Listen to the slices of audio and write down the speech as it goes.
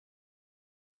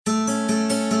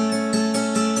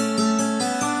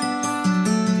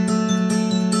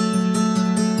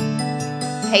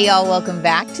Hey y'all, welcome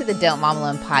back to the Don't Mom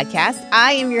Alone podcast.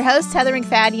 I am your host, Heather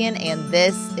McFadden, and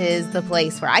this is the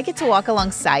place where I get to walk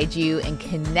alongside you and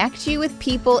connect you with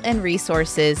people and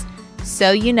resources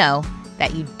so you know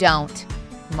that you don't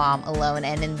mom alone.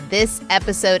 And in this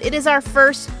episode, it is our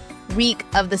first week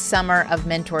of the summer of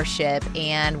mentorship,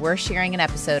 and we're sharing an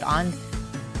episode on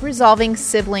resolving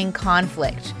sibling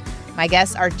conflict. My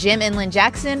guests are Jim and Lynne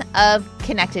Jackson of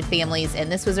Connected Families,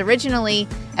 and this was originally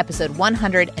episode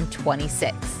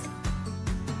 126.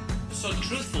 So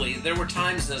truthfully, there were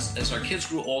times as our kids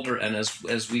grew older and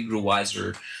as we grew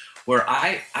wiser, where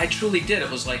I truly did.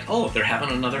 It was like, oh, they're having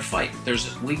another fight.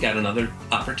 We got another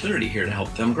opportunity here to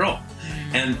help them grow.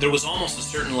 And there was almost a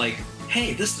certain like,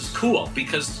 hey, this is cool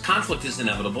because conflict is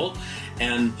inevitable.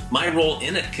 And my role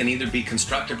in it can either be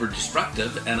constructive or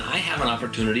destructive, and I have an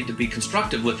opportunity to be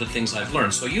constructive with the things I've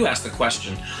learned. So you asked the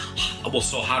question, well,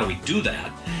 so how do we do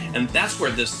that? And that's where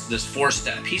this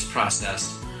four-step peace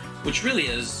process, which really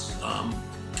is,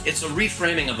 it's a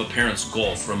reframing of a parent's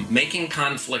goal from making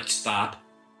conflict stop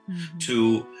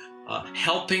to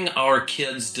helping our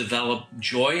kids develop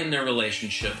joy in their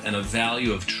relationship and a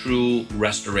value of true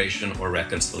restoration or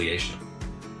reconciliation.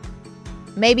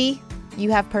 Maybe you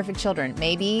have perfect children.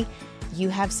 Maybe you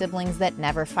have siblings that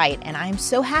never fight, and I'm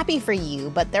so happy for you.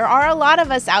 But there are a lot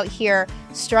of us out here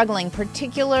struggling,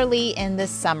 particularly in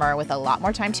this summer with a lot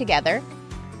more time together,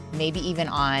 maybe even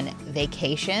on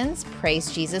vacations.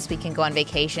 Praise Jesus, we can go on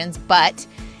vacations, but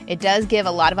it does give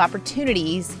a lot of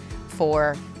opportunities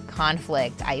for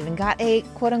conflict. I even got a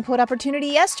quote-unquote opportunity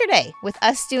yesterday with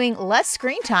us doing less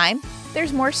screen time.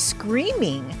 There's more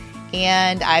screaming,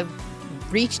 and I've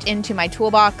reached into my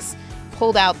toolbox,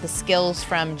 pulled out the skills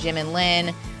from Jim and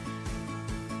Lynne.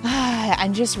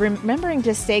 I'm just remembering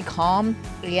to stay calm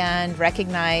and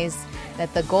recognize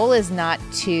that the goal is not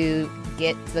to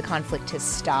get the conflict to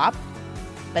stop,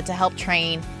 but to help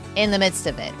train in the midst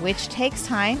of it, which takes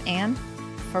time. And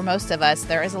for most of us,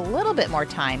 there is a little bit more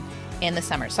time in the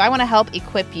summer. So I want to help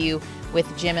equip you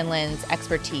with Jim and Lynne's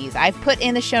expertise. I've put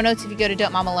in the show notes, if you go to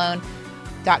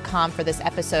don'tmomalone.com for this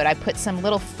episode, I put some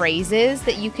little phrases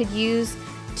that you could use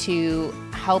to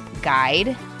help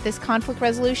guide this conflict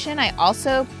resolution. I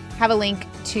also have a link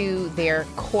to their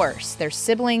course, their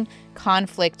sibling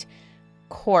conflict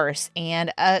course,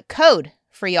 and a code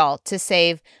for y'all to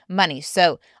save money.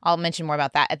 So I'll mention more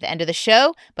about that at the end of the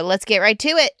show, but let's get right to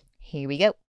it. Here we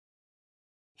go.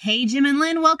 Hey, Jim and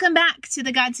Lynne, welcome back to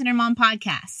the God-Centered Mom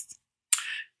podcast.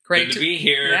 Great to be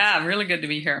here. Yeah, really good to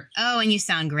be here. Oh, and you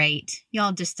sound great.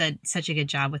 Y'all just did such a good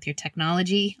job with your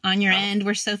technology on your end.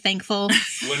 We're so thankful.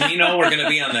 When we know we're going to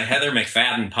be on the Heather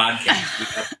McFadden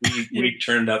podcast, we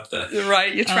turned up the...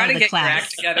 Right, you try to get your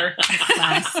act together.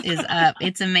 Class is up.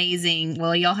 It's amazing.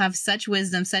 Well, y'all have such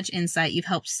wisdom, such insight. You've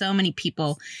helped so many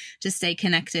people to stay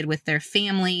connected with their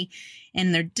family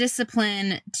and their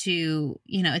discipline to,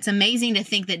 it's amazing to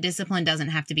think that discipline doesn't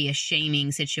have to be a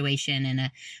shaming situation in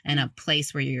a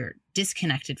place where you're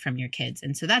disconnected from your kids.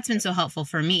 And so that's been so helpful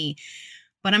for me.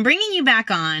 But I'm bringing you back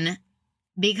on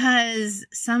because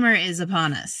summer is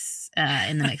upon us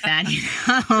in the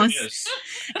McFadden house.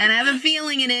 And I have a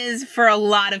feeling it is for a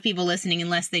lot of people listening,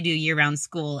 unless they do year-round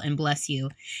school, and bless you.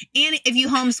 And if you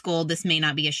homeschool, this may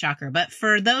not be a shocker. But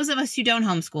for those of us who don't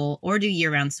homeschool or do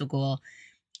year-round school,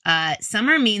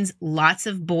 summer means lots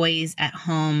of boys at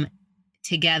home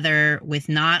together with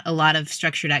not a lot of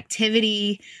structured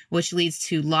activity, which leads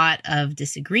to a lot of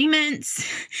disagreements,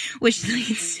 which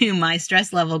leads to my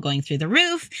stress level going through the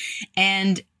roof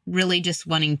and really just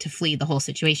wanting to flee the whole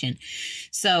situation.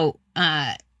 So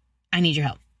I need your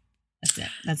help.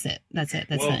 That's it. We'll do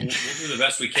the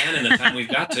best we can in the time we've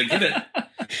got to give it.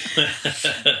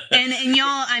 and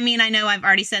y'all, I know I've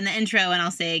already said in the intro and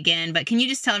I'll say again, but can you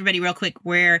just tell everybody real quick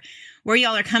where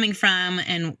y'all are coming from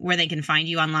and where they can find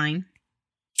you online?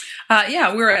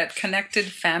 We're at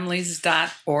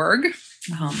connectedfamilies.org.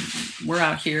 We're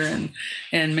out here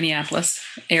in Minneapolis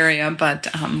area, but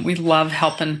we love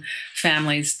helping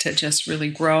families to just really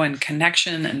grow in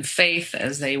connection and faith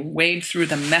as they wade through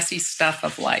the messy stuff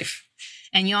of life.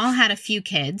 And y'all had a few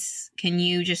kids. Can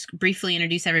you just briefly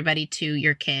introduce everybody to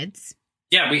your kids?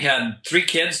 Yeah, we had 3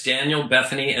 kids, Daniel,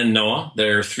 Bethany, and Noah.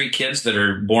 They're 3 kids that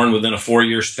are born within a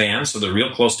 4-year span, so they're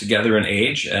real close together in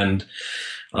age. And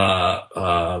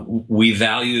we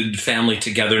valued family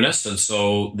togetherness. And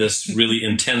so this really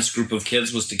intense group of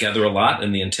kids was together a lot,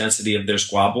 and the intensity of their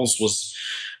squabbles was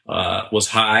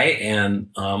high. And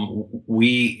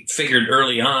we figured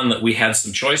early on that we had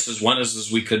some choices. One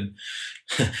is we could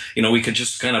we could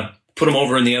just kind of put them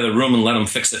over in the other room and let them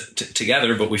fix it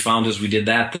together. But we found as we did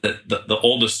that the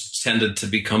oldest tended to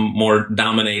become more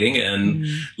dominating and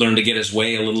learn to get his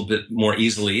way a little bit more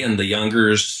easily. And the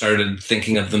youngers started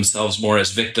thinking of themselves more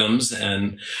as victims,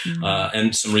 and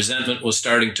some resentment was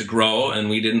starting to grow. And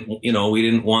we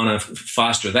didn't want to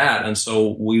foster that. And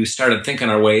so we started thinking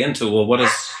our way into, well,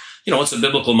 what's a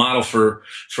biblical model for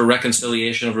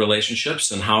reconciliation of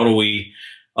relationships, and how do we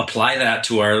apply that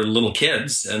to our little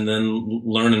kids and then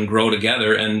learn and grow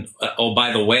together. And oh,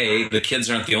 by the way, the kids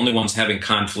aren't the only ones having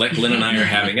conflict. Lynn and I are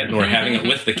having it, and we're having it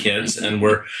with the kids, and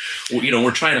we're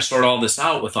trying to sort all this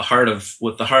out with the heart of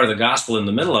the gospel in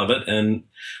the middle of it. And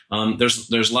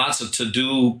there's lots of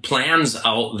to-do plans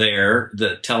out there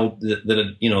that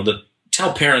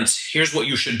tell parents, here's what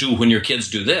you should do when your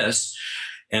kids do this.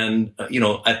 And,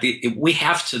 we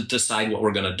have to decide what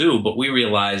we're going to do, but we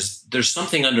realize there's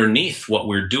something underneath what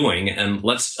we're doing, and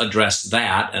let's address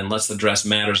that, and let's address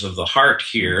matters of the heart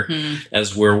here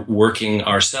as we're working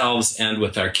ourselves and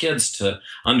with our kids to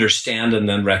understand and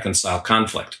then reconcile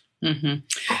conflict. Mm-hmm.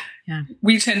 Yeah.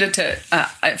 We tended to,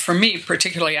 for me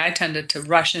particularly, I tended to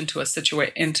rush into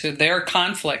into their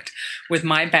conflict with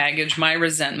my baggage, my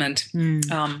resentment.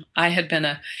 I had been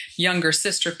a younger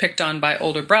sister picked on by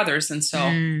older brothers, and so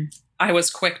I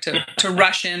was quick to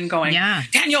rush in, going,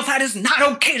 Daniel, that is not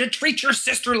okay to treat your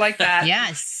sister like that.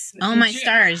 Yes. Oh my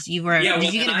stars! You were.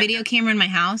 Did you get a video camera in my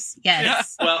house?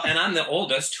 Yes. Yeah. Well, and I'm the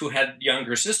oldest who had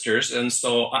younger sisters, and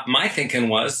so my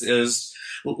thinking is,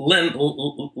 Lynn,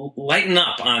 lighten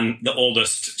up on the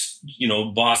oldest,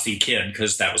 bossy kid,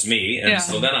 because that was me. And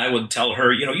so then I would tell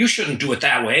her, you shouldn't do it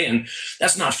that way, and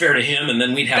that's not fair to him. And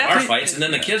then we'd have our fights, and then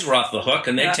the kids were off the hook,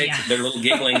 and they'd take their little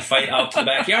giggling fight out to the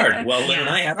backyard. Well, Lynn and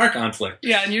I had our conflict.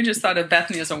 Yeah, and you just thought of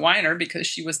Bethany as a whiner because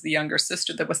she was the younger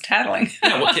sister that was tattling.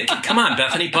 Come on,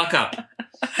 Bethany, buck up.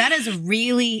 That is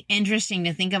really interesting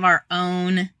to think of our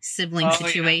own sibling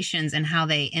situations and how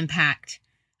they impact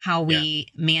how we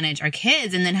manage our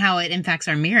kids, and then how it impacts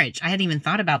our marriage. I hadn't even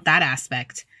thought about that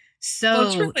aspect. So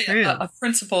it's really true. A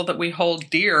principle that we hold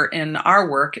dear in our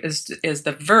work is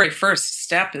the very first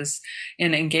step is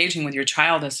in engaging with your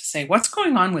child is to say, what's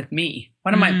going on with me?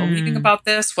 What am I believing about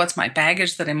this? What's my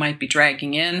baggage that I might be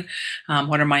dragging in?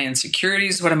 What are my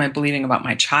insecurities? What am I believing about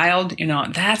my child?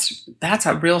 That's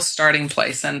a real starting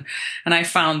place. And I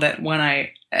found that when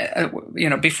I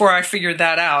before I figured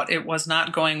that out, it was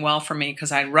not going well for me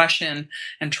because I'd rush in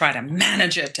and try to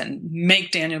manage it and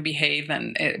make Daniel behave,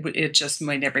 and it just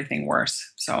made everything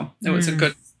worse. So it was a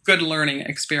good learning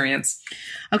experience.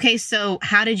 Okay, so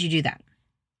how did you do that?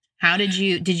 Did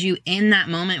you in that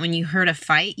moment when you heard a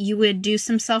fight, you would do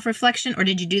some self-reflection, or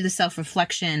did you do the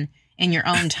self-reflection in your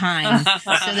own time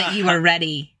so that you were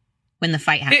ready when the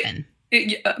fight happened?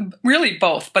 Really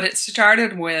both, but it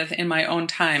started with in my own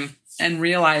time and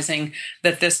realizing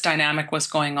that this dynamic was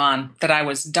going on, that I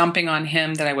was dumping on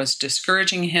him, that I was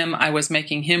discouraging him. I was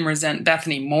making him resent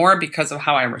Bethany more because of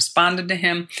how I responded to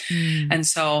him. And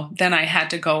so then I had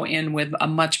to go in with a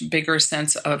much bigger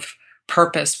sense of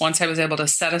purpose once I was able to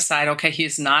set aside, okay,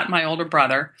 he's not my older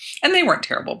brother. And they weren't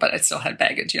terrible, but I still had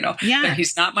baggage, But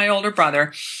he's not my older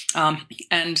brother.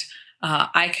 And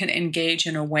I can engage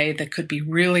in a way that could be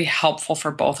really helpful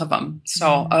for both of them.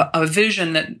 So a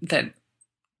vision that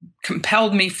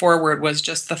compelled me forward was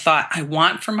just the thought, I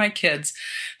want for my kids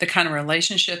the kind of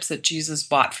relationships that Jesus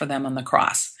bought for them on the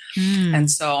cross. And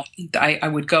so I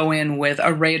would go in with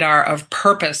a radar of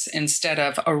purpose instead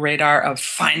of a radar of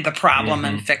find the problem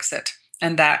and fix it.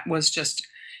 And that was just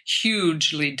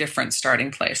hugely different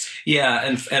starting place.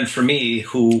 Yeah. And for me,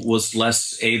 who was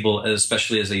less able,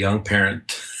 especially as a young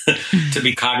parent, to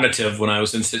be cognitive when I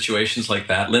was in situations like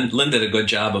that, Lynn did a good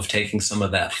job of taking some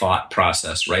of that thought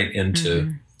process right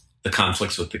into the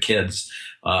conflicts with the kids.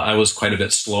 I was quite a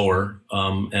bit slower.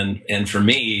 And for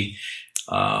me,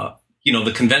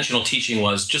 the conventional teaching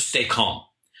was just stay calm.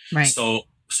 Right.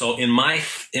 So in my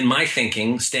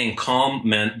thinking, staying calm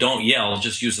meant don't yell,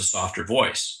 just use a softer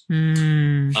voice.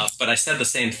 But I said the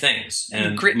same things,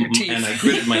 and I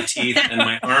gritted my teeth, and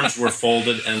my arms were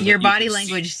folded. And your body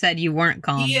language said you weren't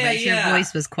calm, but your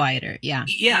voice was quieter. Yeah.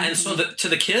 Yeah, and so to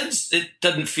the kids, it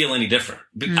doesn't feel any different.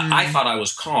 I thought I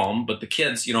was calm, but the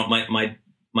kids,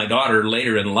 my daughter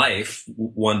later in life,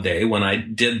 one day when I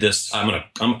did this,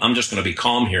 I'm just going to be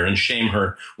calm here and shame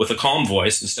her with a calm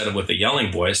voice instead of with a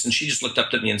yelling voice. And she just looked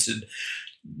up at me and said,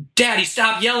 Daddy,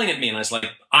 stop yelling at me. And I was like,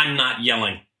 I'm not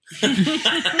yelling.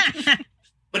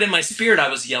 But in my spirit, I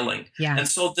was yelling. Yeah. And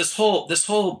so this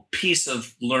whole piece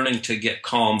of learning to get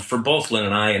calm for both Lynn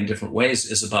and I in different ways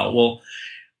is about, well,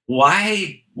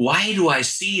 why do I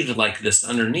see like this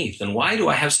underneath? And why do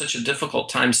I have such a difficult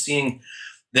time seeing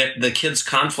the kids'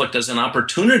 conflict as an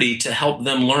opportunity to help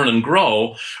them learn and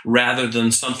grow rather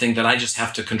than something that I just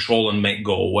have to control and make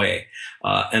go away.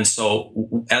 And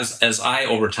so as I,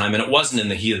 over time, and it wasn't in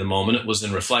the heat of the moment, it was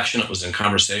in reflection, it was in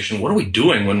conversation. What are we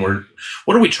doing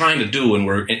what are we trying to do when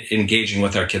we're engaging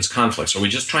with our kids' conflicts? Are we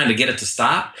just trying to get it to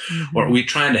stop? Mm-hmm. Or are we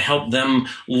trying to help them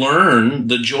learn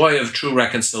the joy of true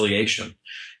reconciliation?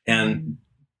 And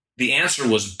the answer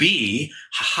was B.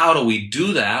 How do we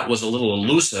do that was a little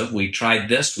elusive. We tried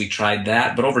this, we tried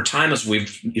that, but over time, as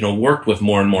we've worked with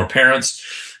more and more parents,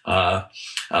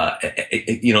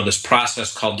 this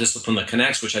process called Discipline That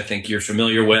Connects, which I think you're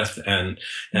familiar with, and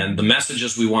the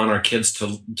messages we want our kids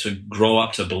to grow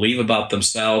up to believe about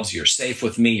themselves. You're safe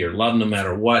with me. You're loved no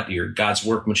matter what. You're God's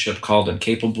workmanship, called and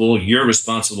capable. You're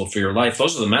responsible for your life.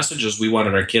 Those are the messages we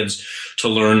wanted our kids to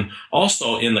learn,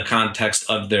 also in the context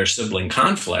of their sibling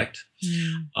conflict.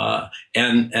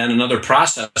 And another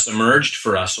process emerged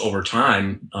for us over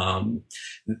time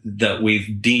that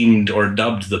we've deemed or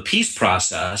dubbed the peace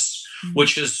process,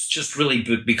 which has just really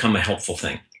become a helpful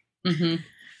thing. Mm-hmm.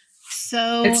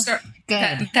 So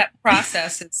good. That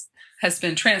process has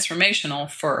been transformational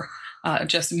for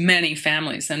just many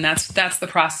families, and that's the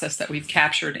process that we've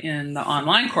captured in the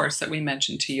online course that we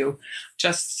mentioned to you,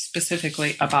 just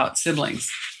specifically about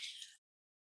siblings.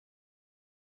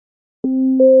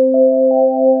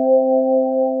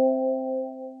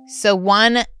 So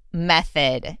one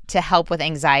method to help with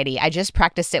anxiety, I just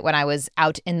practiced it when I was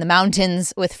out in the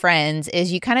mountains with friends,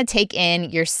 is you kind of take in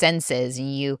your senses.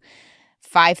 You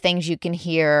 5 things you can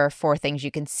hear, 4 things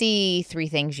you can see, 3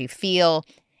 things you feel,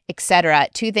 etc.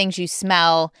 2 things you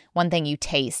smell, 1 thing you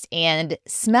taste. And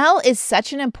smell is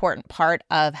such an important part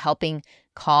of helping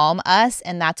calm us.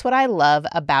 And that's what I love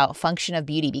about Function of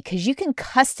Beauty, because you can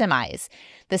customize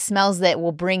the smells that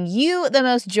will bring you the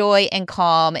most joy and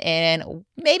calm in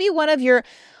maybe one of your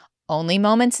only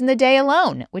moments in the day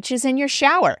alone, which is in your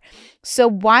shower. So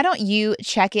why don't you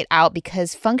check it out?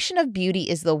 Because Function of Beauty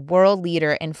is the world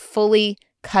leader in fully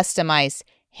customized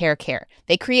hair care.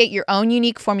 They create your own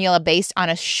unique formula based on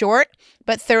a short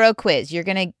but thorough quiz. You're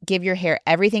going to give your hair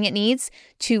everything it needs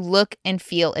to look and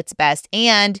feel its best.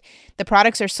 And the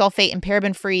products are sulfate and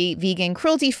paraben-free, vegan,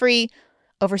 cruelty-free,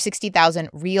 over 60,000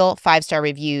 real 5-star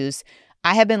reviews.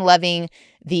 I have been loving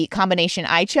the combination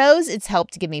I chose. It's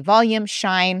helped give me volume,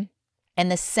 shine, and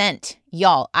the scent.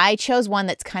 Y'all, I chose one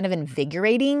that's kind of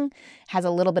invigorating, has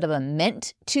a little bit of a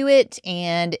mint to it,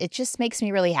 and it just makes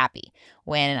me really happy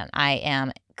when I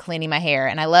am cleaning my hair.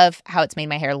 And I love how it's made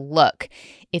my hair look.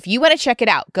 If you want to check it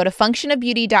out, go to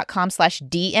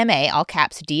functionofbeauty.com/DMA, all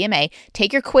caps DMA.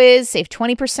 Take your quiz, save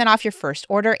 20% off your first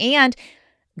order, and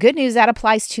good news, that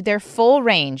applies to their full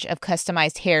range of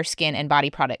customized hair, skin, and body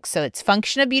products. So it's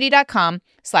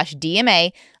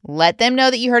functionofbeauty.com/DMA. Let them know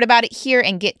that you heard about it here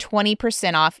and get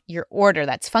 20% off your order.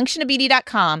 That's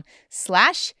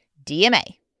functionofbeauty.com/DMA.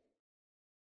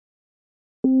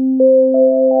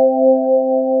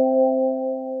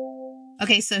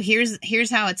 Okay, so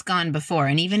here's how it's gone before.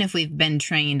 And even if we've been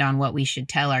trained on what we should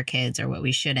tell our kids or what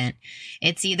we shouldn't,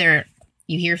 it's either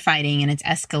you hear fighting and it's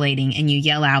escalating and you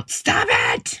yell out, "Stop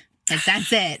it!" Like,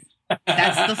 that's it.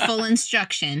 That's the full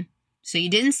instruction. So you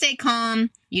didn't stay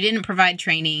calm. You didn't provide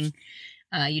training.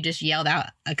 You just yelled out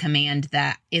a command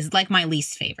that is like my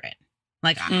least favorite.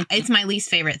 Like, it's my least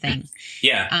favorite thing.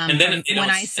 Yeah. And then when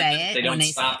I say it, they don't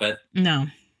stop it. No.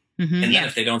 Mm-hmm, and then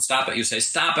if they don't stop it, you say,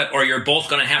 "Stop it," or you're both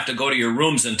going to have to go to your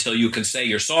rooms until you can say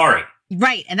you're sorry.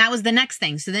 Right. And that was the next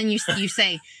thing. So then you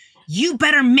say, "You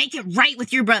better make it right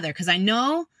with your brother," because I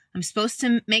know I'm supposed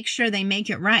to make sure they make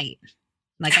it right.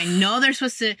 Like, I know they're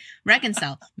supposed to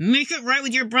reconcile. Make it right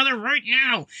with your brother right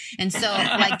now. And so,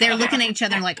 like, they're looking at each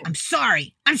other and like, "I'm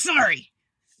sorry. I'm sorry.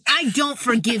 I don't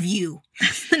forgive you."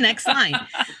 That's the next line.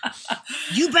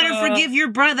 "You better forgive your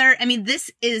brother." I mean,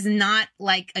 this is not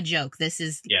like a joke. This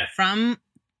is from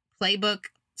playbook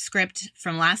script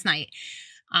from last night.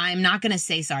 I'm not going to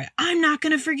say sorry. I'm not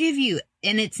going to forgive you.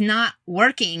 And it's not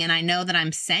working. And I know that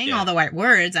I'm saying all the right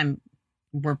words.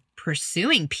 We're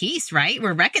pursuing peace, right?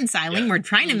 We're reconciling. We're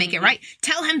trying to make it right.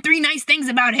 Tell him 3 nice things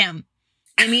about him.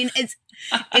 I mean, it's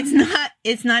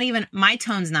not even, my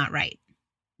tone's not right.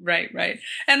 Right.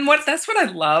 And that's what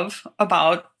I love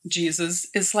about Jesus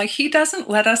is, like, he doesn't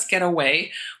let us get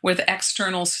away with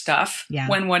external stuff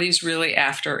when what he's really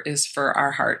after is for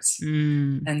our hearts.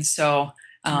 And so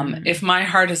if my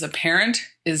heart as a parent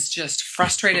is just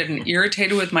frustrated and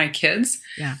irritated with my kids,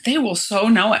 they will so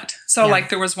know it. So like,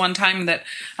 there was one time that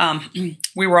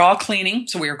we were all cleaning.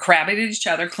 So we were crabbing at each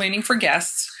other, cleaning for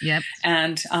guests. Yep.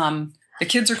 And the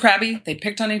kids are crabby. They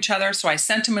picked on each other. So I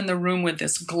sent them in the room with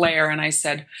this glare and I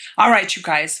said, "All right, you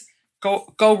guys,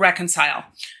 go reconcile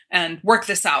and work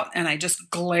this out. And I just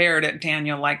glared at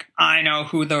Daniel like, I know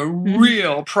who the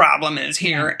real problem is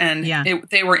here.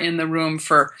 They were in the room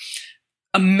for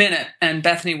a minute, and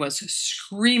Bethany was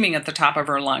screaming at the top of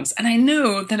her lungs. And I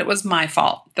knew that it was my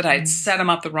fault, that I'd set him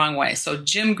up the wrong way. So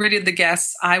Jim greeted the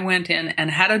guests. I went in and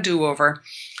had a do-over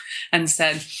and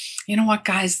said, you know what,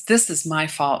 guys, this is my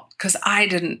fault because I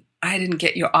didn't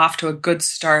get you off to a good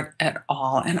start at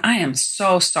all. And I am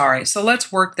so sorry. So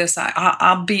let's work this out.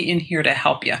 I'll be in here to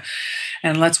help you.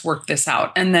 And let's work this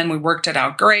out. And then we worked it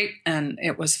out great and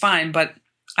it was fine. But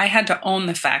I had to own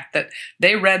the fact that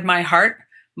they read my heart.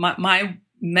 My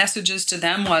messages to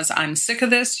them was, I'm sick of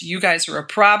this. You guys are a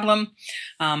problem.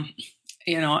 And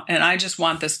I just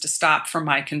want this to stop for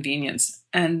my convenience.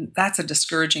 And that's a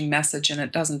discouraging message, and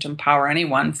it doesn't empower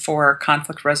anyone for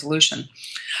conflict resolution.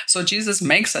 So Jesus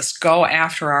makes us go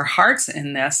after our hearts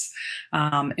in this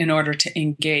in order to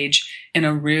engage in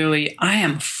a really, I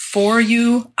am for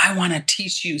you. I want to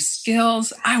teach you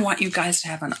skills. I want you guys to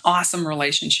have an awesome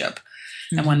relationship.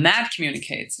 And when that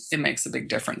communicates, it makes a big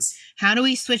difference. How do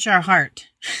we switch our heart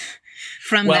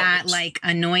from that like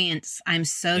annoyance? I'm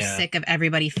so sick of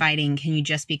everybody fighting. Can you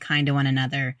just be kind to one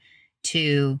another?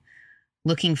 To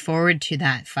looking forward to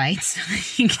that fight so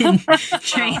that you can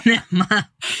train them up.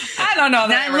 I don't know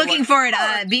that. Not looking forward,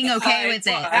 being okay with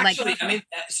it. Actually,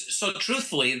 so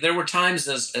truthfully, there were times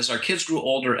as our kids grew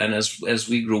older and as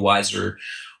we grew wiser,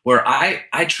 where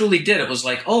I truly did. It was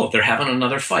like, oh, they're having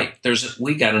another fight.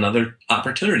 We got another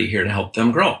opportunity here to help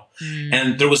them grow.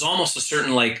 And there was almost a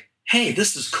certain like, hey,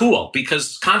 this is cool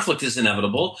because conflict is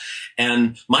inevitable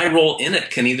and my role in it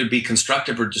can either be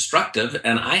constructive or destructive.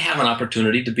 And I have an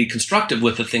opportunity to be constructive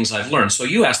with the things I've learned. So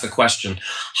you asked the question,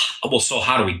 well, so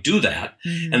how do we do that?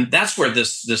 And that's where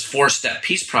this 4-step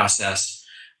peace process,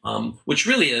 which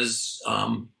really is,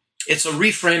 it's a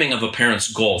reframing of a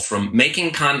parent's goal from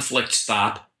making conflict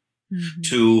stop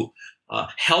to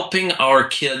helping our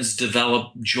kids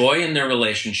develop joy in their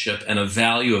relationship and a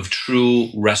value of true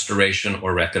restoration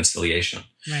or reconciliation.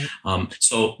 Right.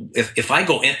 So if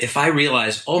I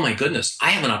realize, oh my goodness, I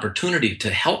have an opportunity to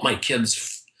help my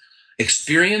kids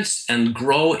experience and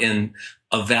grow in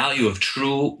a value of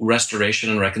true restoration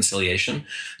and reconciliation,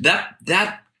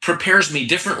 that prepares me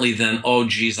differently than, oh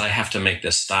geez, I have to make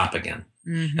this stop again.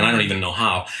 And I don't even know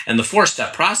how. And the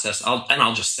 4-step process,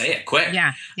 I'll just say it quick.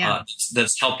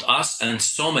 That's helped us and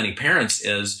so many parents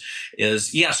is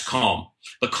yes, calm.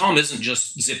 But calm isn't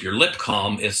just zip your lip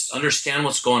calm. It's understand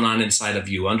what's going on inside of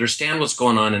you. Understand what's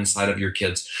going on inside of your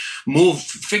kids.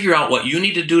 Figure out what you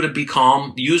need to do to be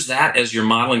calm. Use that as your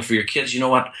modeling for your kids. You know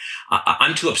what?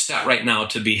 I'm too upset right now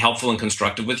to be helpful and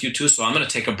constructive with you too. So I'm going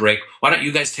to take a break. Why don't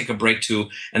you guys take a break too?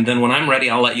 And then when I'm ready,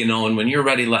 I'll let you know. And when you're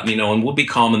ready, let me know. And we'll be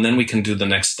calm. And then we can do the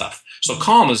next stuff. So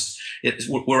calm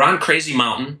we're on crazy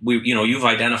mountain. We've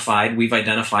identified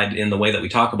in the way that we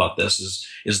talk about this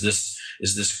is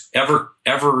this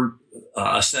ever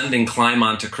ascending climb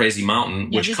onto crazy mountain,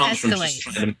 which comes from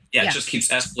it just keeps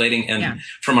escalating and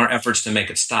from our efforts to make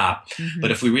it stop.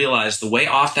 But if we realize the way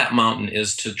off that mountain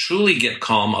is to truly get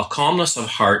calm, a calmness of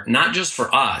heart, not just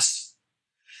for us,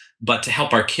 but to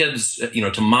help our kids,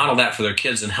 to model that for their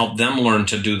kids and help them learn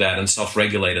to do that and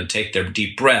self-regulate and take their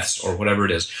deep breaths or whatever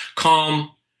it is.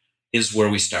 Calm is where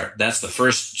we start. That's the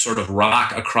first sort of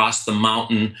rock across the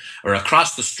mountain or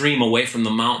across the stream away from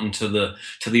the mountain to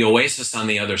the oasis on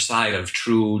the other side of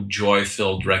true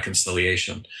joy-filled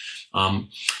reconciliation.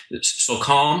 So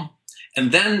calm.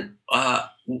 And then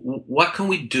what can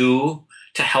we do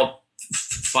to help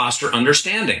foster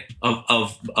understanding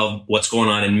of what's going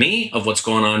on in me, of what's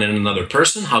going on in another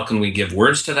person? How can we give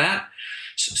words to that?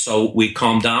 So we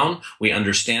calm down, we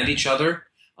understand each other.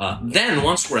 Then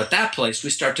once we're at that place, we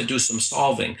start to do some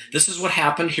solving. This is what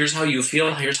happened. Here's how you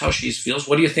feel. Here's how she feels.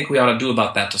 What do you think we ought to do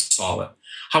about that to solve it?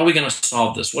 How are we going to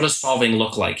solve this? What does solving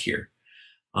look like here?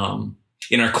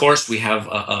 In our course, we have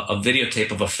a videotape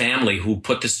of a family who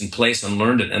put this in place and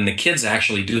learned it. And the kids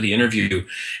actually do the interview.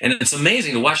 And it's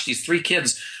amazing to watch these 3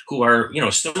 kids who are,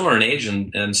 similar in age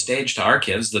and stage to our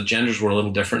kids. The genders were a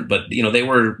little different, but, they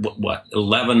were,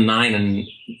 11, 9, and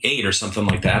 8 or something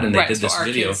like that. And they did this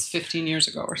video. Kids 15 years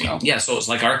ago or so. Yeah, so it's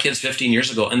like our kids 15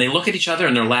 years ago. And they look at each other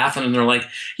and they're laughing and they're like,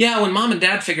 yeah, when mom and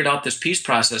dad figured out this peace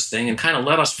process thing and kind of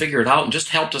let us figure it out and just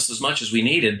helped us as much as we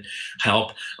needed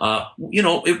help,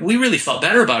 we really felt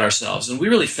better about ourselves and we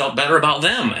really felt better about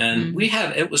them. And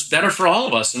it was better for all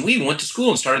of us. And we went to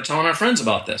school and started telling our friends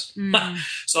about this.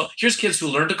 So here's kids who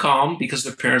learn to calm because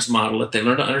their parents model it. They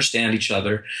learn to understand each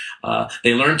other.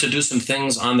 They learn to do some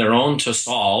things on their own to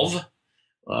solve.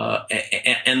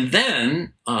 And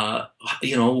then,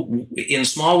 in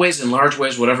small ways, in large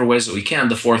ways, whatever ways that we can,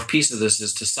 the fourth piece of this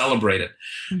is to celebrate it,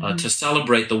 to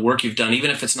celebrate the work you've done,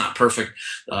 even if it's not perfect,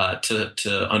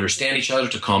 to understand each other,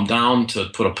 to calm down, to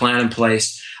put a plan in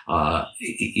place,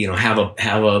 have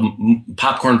a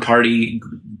popcorn party,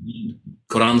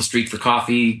 go down the street for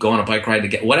coffee, go on a bike ride, to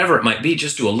get whatever it might be.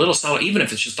 Just do a little solid, even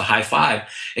if it's just a high five.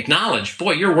 Acknowledge,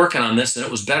 boy, you're working on this, and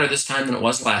it was better this time than it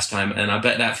was last time, and I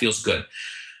bet that feels good.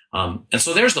 And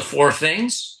so there's the four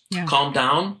things: calm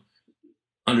down,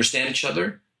 understand each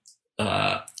other,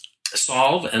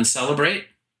 solve, and celebrate.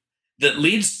 That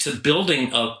leads to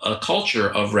building a culture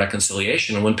of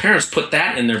reconciliation. And when parents put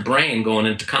that in their brain going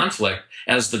into conflict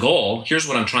as the goal, here's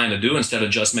what I'm trying to do instead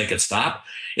of just make it stop,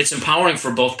 it's empowering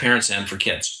for both parents and for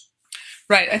kids.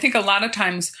 Right. I think a lot of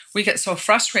times we get so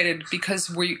frustrated because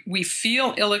we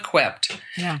feel ill-equipped.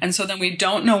 Yeah. And so then we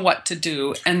don't know what to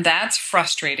do. And that's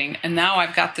frustrating. And now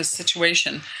I've got this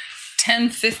situation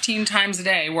 10, 15 times a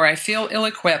day where I feel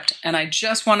ill-equipped and I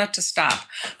just want it to stop.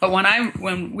 But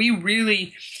when we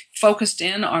really focused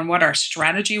in on what our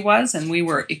strategy was and we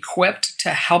were equipped to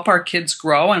help our kids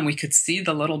grow and we could see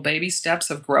the little baby steps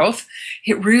of growth,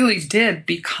 it really did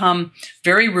become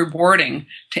very rewarding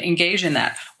to engage in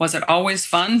that. Was it always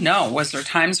fun? No. Was there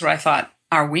times where I thought,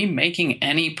 are we making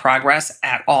any progress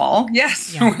at all?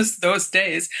 Yes, there was those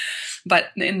days.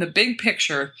 But in the big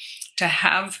picture,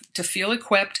 to feel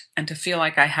equipped and to feel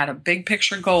like I had a big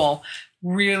picture goal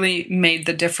really made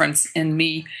the difference in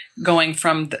me going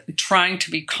from trying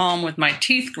to be calm with my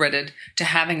teeth gritted to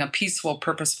having a peaceful,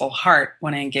 purposeful heart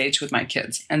when I engage with my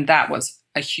kids. And that was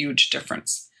a huge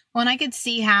difference. Well, and I could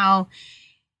see how,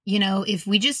 if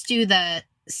we just do the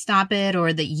stop it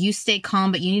or that you stay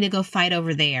calm, but you need to go fight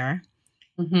over there,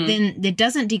 then it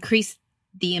doesn't decrease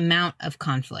the amount of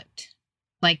conflict.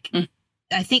 Like,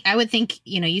 I would think,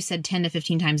 you said 10 to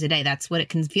 15 times a day. That's what it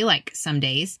can feel like some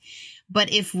days.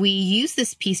 But if we use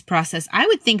this peace process, I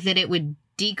would think that it would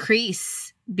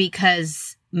decrease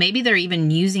because maybe they're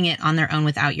even using it on their own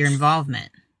without your involvement.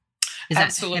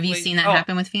 Absolutely. Have you seen that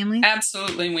happen with families?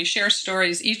 Absolutely. And we share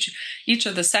stories. Each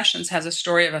of the sessions has a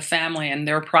story of a family and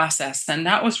their process. And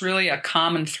that was really a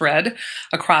common thread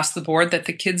across the board that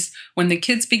when the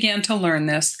kids began to learn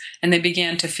this and they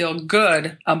began to feel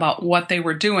good about what they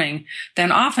were doing, then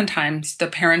oftentimes the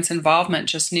parents' involvement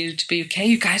just needed to be, okay,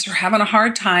 you guys are having a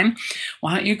hard time.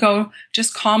 Why don't you go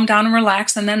just calm down and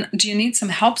relax? And then do you need some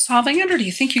help solving it or do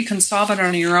you think you can solve it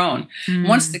on your own?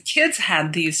 Once the kids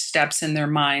had these steps in their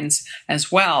minds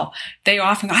as well, they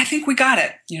often, I think we got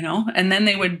it, and then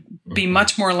they would be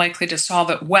much more likely to solve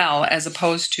it well, as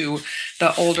opposed to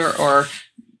the older or,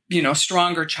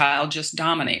 stronger child just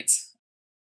dominates.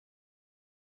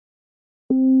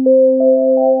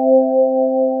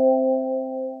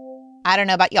 I don't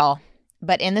know about y'all,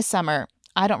 but in the summer,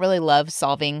 I don't really love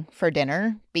solving for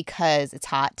dinner because it's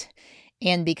hot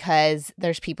and because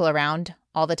there's people around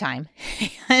all the time.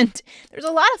 And there's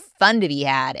a lot of fun to be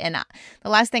had. And the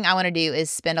last thing I want to do is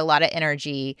spend a lot of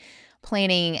energy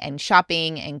planning and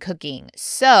shopping and cooking.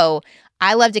 So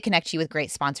I love to connect you with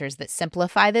great sponsors that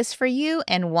simplify this for you.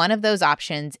 And one of those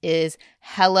options is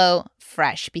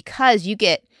HelloFresh, because you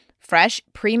get fresh,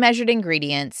 pre-measured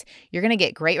ingredients. You're going to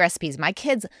get great recipes. My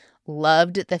kids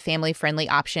loved the family-friendly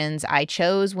options I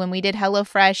chose when we did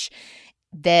HelloFresh.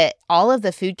 That all of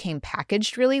the food came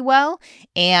packaged really well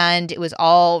and it was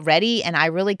all ready and I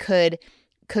really could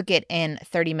cook it in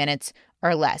 30 minutes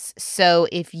or less. So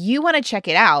if you want to check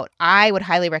it out, I would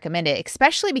highly recommend it,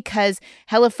 especially because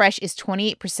HelloFresh is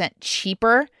 28%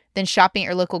 cheaper than shopping at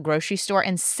your local grocery store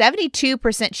and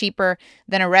 72% cheaper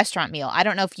than a restaurant meal. I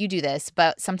don't know if you do this,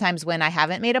 but sometimes when I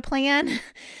haven't made a plan,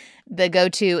 the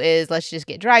go-to is let's just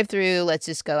get drive-through, let's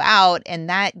just go out, and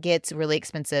that gets really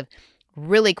expensive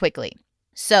really quickly.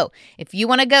 So if you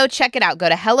want to go check it out, go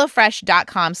to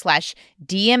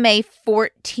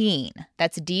HelloFresh.com/DMA14.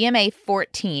 That's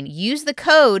DMA14. Use the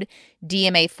code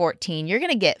DMA14. You're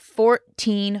going to get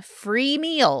 14 free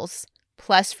meals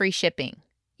plus free shipping.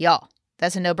 Y'all,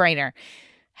 that's a no-brainer.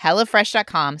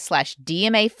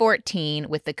 HelloFresh.com/DMA14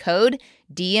 with the code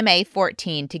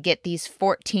DMA14 to get these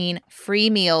 14 free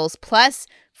meals plus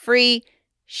free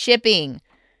shipping.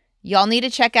 Y'all need to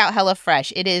check out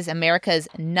HelloFresh. It is America's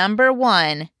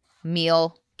 #1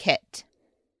 meal kit.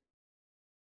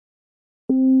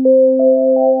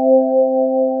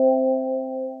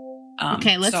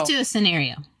 Okay, let's do a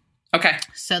scenario. Okay.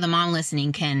 So the mom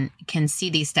listening can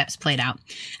see these steps played out.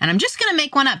 And I'm just going to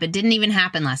make one up. It didn't even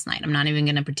happen last night. I'm not even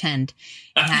going to pretend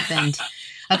it happened.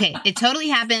 Okay, it totally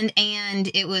happened,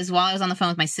 and it was while I was on the phone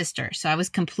with my sister. So I was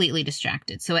completely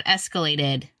distracted. So it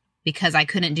escalated because I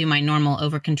couldn't do my normal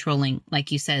over controlling,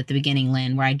 like you said at the beginning,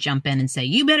 Lynn, where I jump in and say,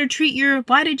 you better treat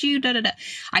why did you, da, da, da.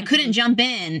 I couldn't jump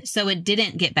in. So it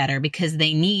didn't get better because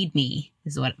they need me,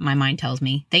 is what my mind tells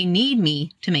me. They need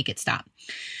me to make it stop.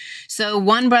 So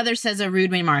one brother says a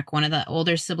rude remark. One of the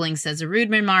older siblings says a rude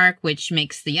remark, which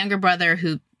makes the younger brother,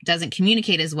 who doesn't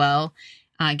communicate as well,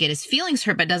 get his feelings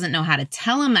hurt, but doesn't know how to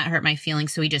tell him that hurt my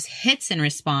feelings. So he just hits in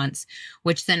response,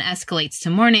 which then escalates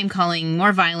to more name calling,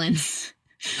 more violence.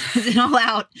 It's an all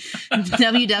out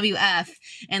WWF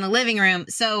in the living room.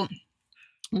 So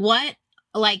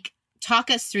talk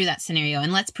us through that scenario,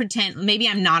 and let's pretend maybe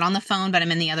I'm not on the phone, but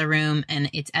I'm in the other room and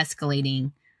it's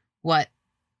escalating.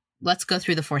 Let's go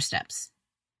through the 4 steps.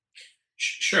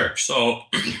 Sure. So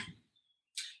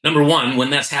number 1, when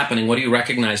that's happening, what do you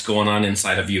recognize going on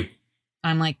inside of you?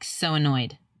 I'm like so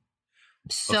annoyed.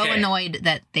 Annoyed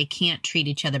that they can't treat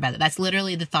each other better. That's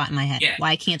literally the thought in my head. Yeah.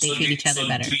 Why can't they treat each other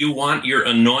better? Do you want your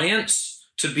annoyance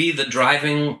to be the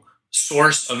driving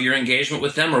source of your engagement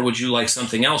with them, or would you like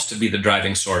something else to be the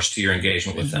driving source to your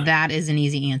engagement with them? That is an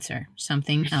easy answer.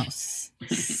 Something else.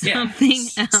 Something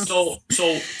else.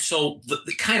 So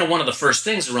the kind of one of the first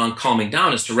things around calming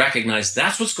down is to recognize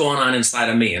that's what's going on inside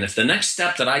of me. And if the next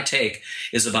step that I take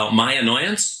is about my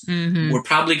annoyance, we're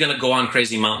probably going to go on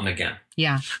crazy mountain again.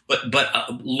 Yeah. But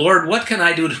Lord, what can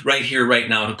I do right here, right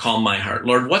now to calm my heart?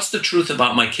 Lord, what's the truth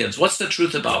about my kids? What's the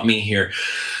truth about me here?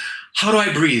 How do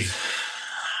I breathe?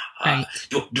 Right.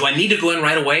 Do I need to go in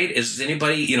right away? Has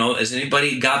anybody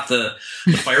got the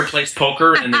fireplace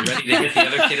poker and they're ready to hit the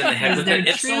other kid in the head with it?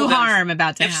 Harm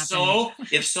about to happen.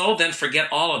 If so, then forget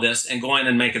all of this and go in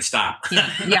and make it stop.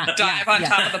 Dive on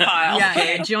top of the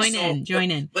pile.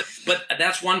 Join in. But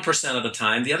that's 1% of the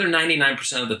time. The other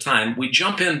 99% of the time, we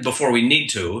jump in before we need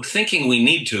to, thinking we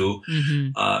need to,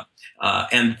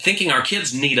 and thinking our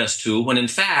kids need us to, when in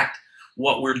fact,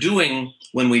 what we're doing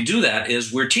when we do that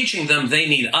is we're teaching them they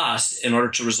need us in order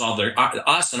to resolve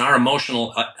us and our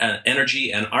emotional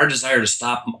energy and our desire to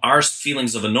stop our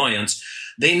feelings of annoyance.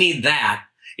 They need that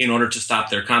in order to stop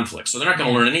their conflict. So they're not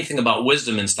going to learn anything about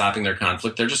wisdom in stopping their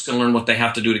conflict. They're just going to learn what they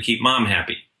have to do to keep mom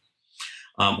happy,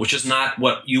 which is not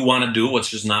what you want to do,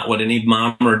 which is not what any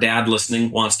mom or dad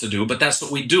listening wants to do. But that's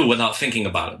what we do without thinking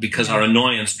about it, because our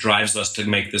annoyance drives us to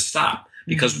make this stop.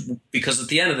 Because at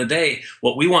the end of the day,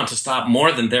 what we want to stop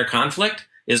more than their conflict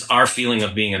is our feeling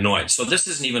of being annoyed. So this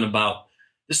isn't even about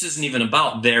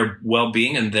their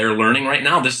well-being and their learning right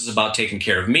now. This is about taking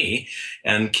care of me.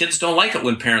 And kids don't like it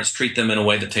when parents treat them in a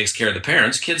way that takes care of the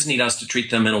parents. Kids need us to treat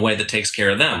them in a way that takes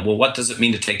care of them. Well, what does it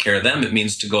mean to take care of them? It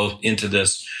means to go into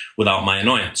this without my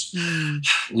annoyance.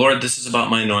 Lord, this is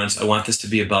about my annoyance. I want this to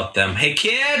be about them. Hey,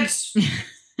 kids,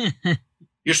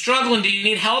 you're struggling. Do you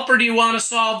need help, or do you want to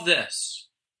solve this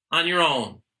on your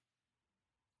own?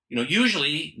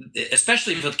 Usually,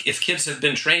 especially if kids have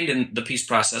been trained in the peace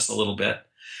process a little bit,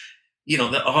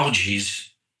 oh,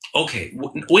 geez. Okay,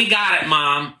 we got it,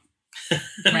 Mom.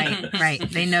 Right.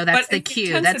 They know that's the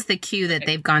cue. That's the cue that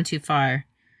they've gone too far.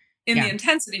 In the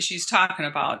intensity she's talking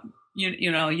about,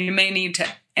 you may need to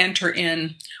enter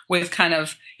in with kind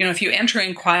of, if you enter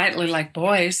in quietly, like,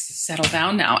 boys, settle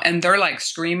down now, and they're like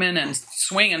screaming and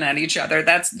swinging at each other,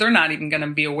 they're not even going to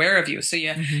be aware of you. So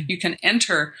you can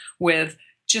enter with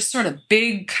just sort of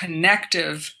big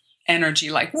connective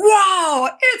energy, like, wow,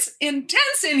 it's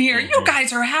intense in here. You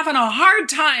guys are having a hard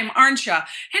time, aren't you?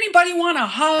 Anybody want a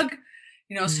hug?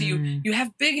 So you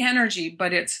have big energy,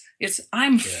 but it's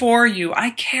I'm for you. I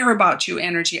care about you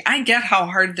energy. I get how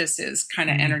hard this is kind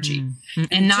of energy.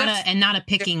 And not a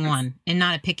picking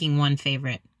one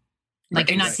favorite. Like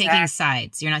you're not taking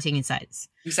sides. You're not taking sides.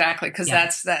 Exactly. Because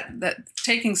that's that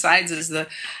taking sides is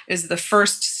the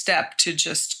first step to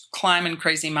just climbing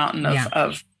crazy mountain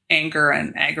of anger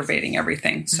and aggravating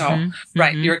everything. So,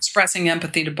 you're expressing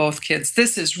empathy to both kids.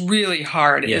 This is really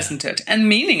hard, isn't it? And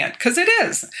meaning it, because it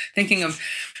is. Thinking of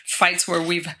fights where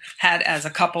we've had as a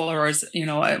couple, or as,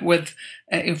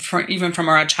 even from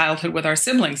our childhood with our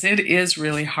siblings, it is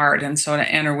really hard. And so to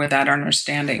enter with that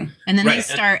understanding. And then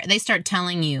they start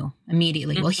telling you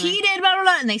immediately, well, he did blah, blah,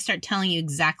 blah. And they start telling you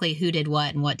exactly who did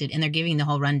what and what did, and they're giving the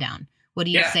whole rundown. What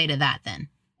do you say to that then?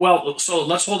 Well, so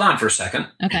let's hold on for a second.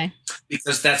 Okay.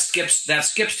 Because that skips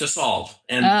to solve.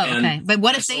 Okay. But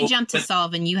what if they jump to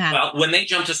solve and you have... Well, when they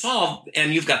jump to solve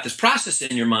and you've got this process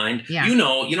in your mind, you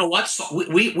know what? So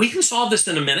we can solve this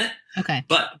in a minute. Okay.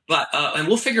 But and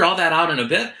we'll figure all that out in a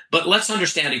bit. But let's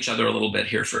understand each other a little bit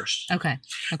here first. Okay.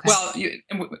 Well,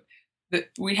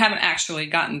 we haven't actually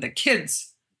gotten the kids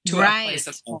to a place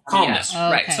of calmness.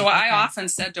 Right. So I often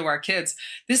said to our kids,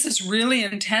 this is really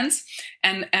intense,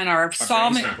 and our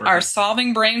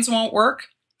solving brains won't work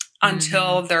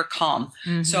until they're calm.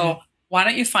 So why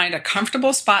don't you find a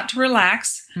comfortable spot to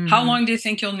relax? How long do you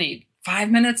think you'll need?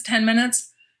 5 minutes, 10 minutes?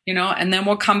 And then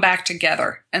we'll come back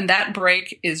together. And that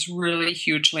break is really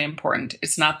hugely important.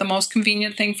 It's not the most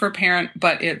convenient thing for a parent,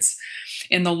 but it's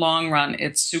in the long run,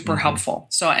 it's super helpful.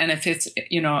 So, and if it's,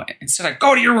 instead of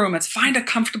go to your room, it's find a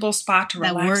comfortable spot to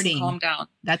relax and calm down.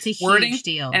 That's a huge wording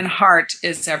deal. And heart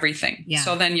is everything. Yeah.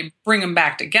 So then you bring them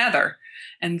back together,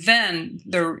 and then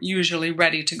they're usually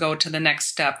ready to go to the next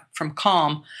step from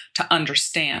calm to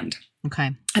understand.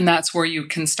 Okay. And that's where you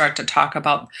can start to talk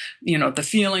about, the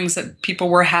feelings that people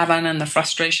were having and the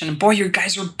frustration. And boy, you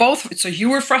guys were both, so you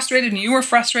were frustrated and you were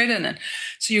frustrated. And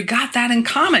so you got that in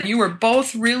common. You were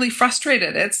both really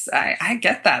frustrated. I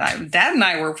get that. Dad and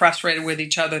I were frustrated with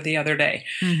each other the other day,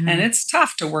 and it's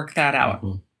tough to work that out.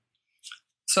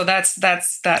 So that's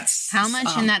how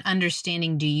much in that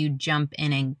understanding do you jump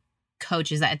in and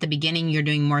coach? Is that at the beginning you're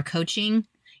doing more coaching?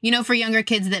 For younger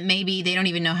kids that maybe they don't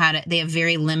even know they have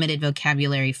very limited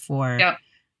vocabulary for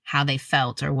how they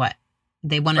felt or what.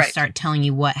 They want to start telling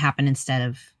you what happened instead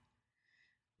of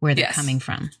where they're coming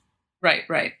from.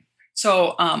 Right.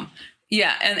 So,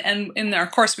 and in our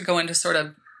course, we go into sort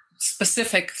of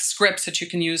specific scripts that you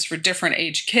can use for different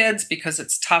age kids, because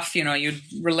it's tough. You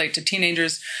relate to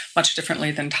teenagers much differently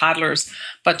than toddlers,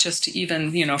 but just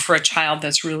even, for a child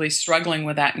that's really struggling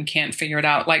with that and can't figure it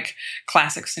out, like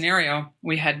classic scenario,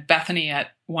 we had Bethany at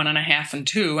 1.5 and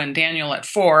 2 and Daniel at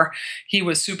 4. He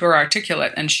was super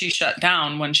articulate and she shut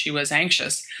down when she was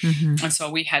anxious. And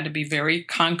so we had to be very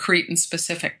concrete and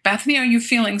specific. Bethany, are you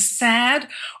feeling sad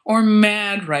or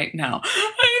mad right now?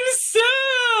 I'm sad.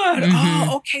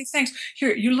 Oh, okay, thanks.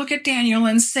 Here, you look at Daniel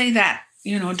and say that.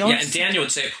 Don't. Yeah, and Daniel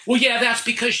would say, well, yeah, that's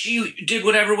because she did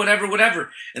whatever.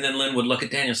 And then Lynn would look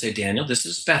at Daniel and say, Daniel, this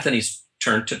is Bethany's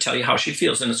turn to tell you how she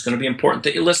feels. And it's going to be important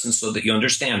that you listen so that you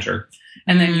understand her.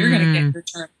 And then you're going to get your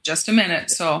turn in just a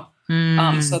minute. So,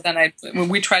 so then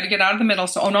we try to get out of the middle.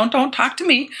 So, no, don't talk to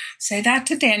me. Say that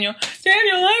to Daniel.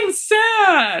 Daniel, I'm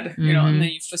sad. And then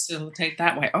you facilitate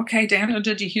that way. Okay, Daniel,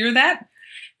 did you hear that?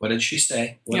 What did she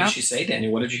say? What did she say,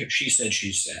 Daniel? What did you hear? She said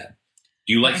she's sad.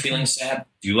 Do you like feeling sad?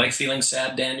 Do you like feeling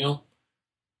sad, Daniel?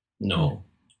 No.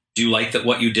 Do you like that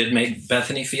what you did made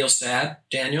Bethany feel sad,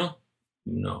 Daniel?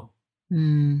 No.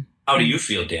 How do you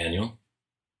feel, Daniel?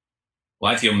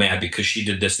 Well, I feel mad because she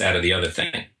did this, that, or the other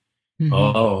thing.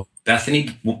 Oh,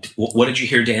 Bethany, what did you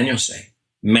hear Daniel say?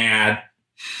 Mad.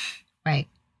 Right.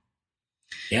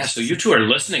 Yeah, so you two are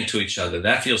listening to each other.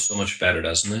 That feels so much better,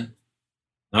 doesn't it?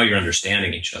 Now you're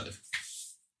understanding each other.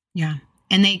 Yeah.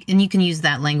 And you can use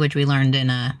that language we learned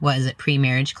in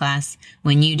pre-marriage class.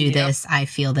 When you do this, I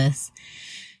feel this.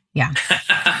 Yeah.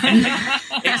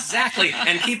 Exactly.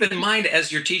 And keep in mind,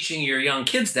 as you're teaching your young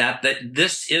kids that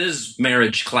this is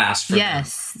marriage class for them.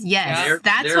 Yes.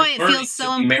 That's why it feels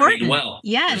so important. Well.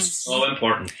 Yes. It's so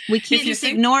important. We can't just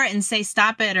ignore it and say,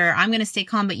 stop it, or I'm going to stay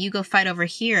calm, but you go fight over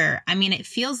here. I mean, it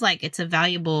feels like it's a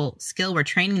valuable skill we're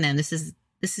training them. This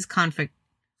is conflict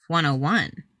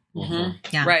 101.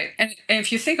 Yeah. Right. And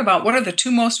if you think about what are the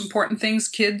two most important things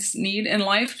kids need in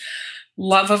life,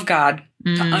 love of God,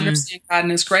 to understand God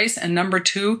and His grace, and number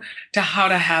 2, to how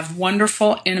to have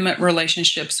wonderful, intimate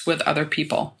relationships with other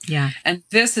people. Yeah. And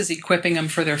this is equipping them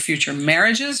for their future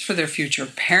marriages, for their future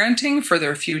parenting, for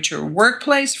their future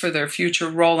workplace, for their future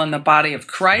role in the body of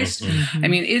Christ. I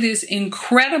mean, it is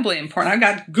incredibly important. I've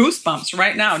got goosebumps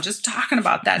right now just talking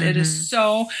about that. It is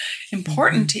so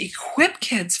important to equip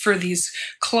kids for these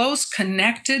close,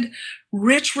 connected,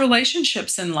 rich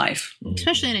relationships in life.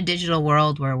 Especially in a digital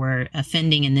world where we're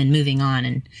offending and then moving on.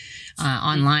 And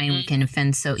online, we can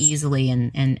offend so easily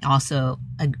and also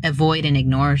avoid and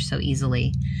ignore so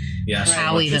easily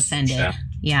how we've offended.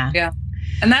 Yeah.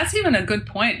 And that's even a good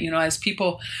point, as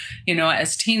people,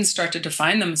 as teens start to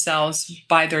define themselves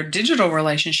by their digital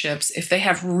relationships, if they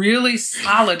have really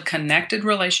solid connected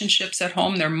relationships at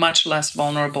home, they're much less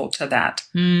vulnerable to that.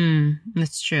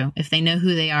 That's true. If they know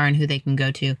who they are and who they can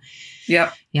go to.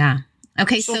 Yep. Yeah.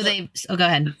 Okay. So go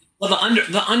ahead. Well,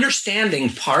 the understanding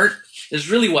part is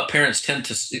really what parents tend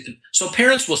to see. So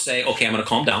parents will say, okay, I'm going to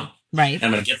calm down. Right.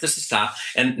 I'm going to get this to stop.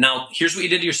 And now here's what you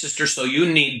did to your sister. So you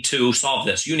need to solve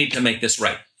this. You need to make this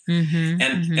right.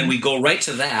 And we go right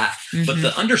to that. But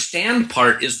the understand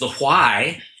part is the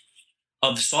why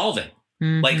of solving.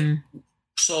 Like,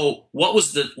 so what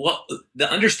the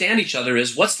understand each other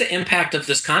is, what's the impact of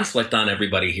this conflict on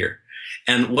everybody here?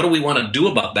 And what do we want to do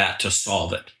about that to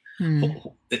solve it?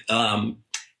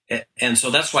 And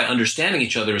so that's why understanding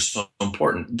each other is so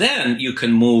important. Then you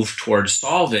can move towards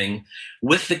solving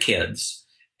with the kids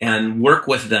and work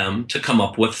with them to come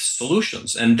up with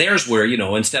solutions. And there's where,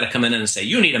 instead of coming in and say,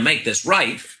 you need to make this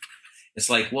right, It's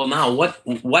like, well, now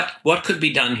what could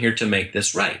be done here to make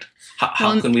this right?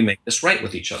 How can we make this right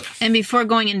with each other? And before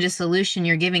going into solution,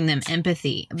 you're giving them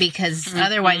empathy, because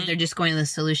otherwise they're just going to the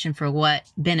solution for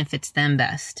what benefits them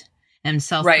best. And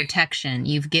self-protection. Right.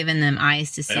 You've given them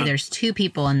eyes to see there's two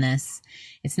people in this.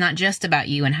 It's not just about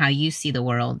you and how you see the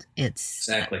world. It's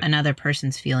another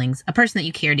person's feelings, a person that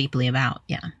you care deeply about.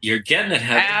 Yeah. You're getting it,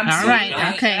 Heather. All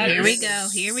right. Okay. Here we go.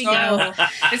 Here we go.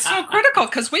 It's so critical,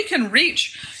 because we can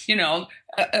reach,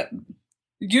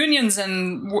 unions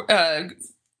and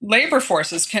labor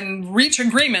forces can reach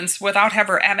agreements without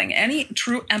ever having any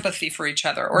true empathy for each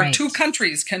other. Or two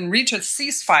countries can reach a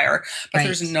ceasefire, but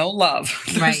there's no love.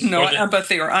 There's no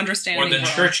empathy or understanding. Or the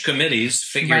church committees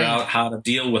figure out how to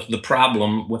deal with the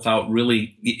problem without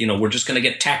really, we're just going to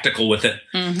get tactical with it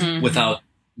without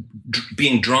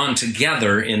being drawn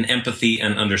together in empathy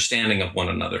and understanding of one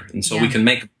another. And so we can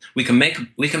make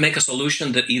a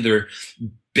solution that either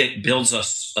builds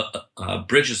us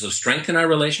bridges of strength in our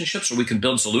relationships, or we can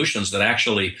build solutions that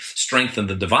actually strengthen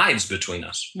the divides between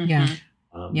us.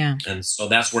 And so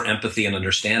that's where empathy and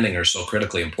understanding are so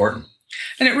critically important.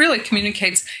 And it really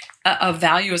communicates a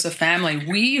value as a family.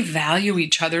 We value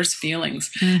each other's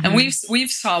feelings. And we've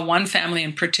saw one family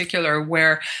in particular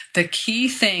where the key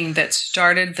thing that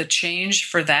started the change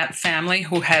for that family,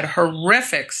 who had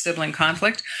horrific sibling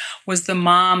conflict, was the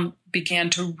mom began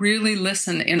to really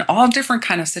listen in all different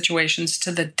kind of situations to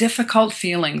the difficult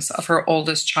feelings of her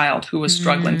oldest child, who was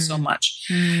struggling so much.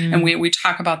 And we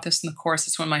talk about this in the course.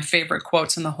 It's one of my favorite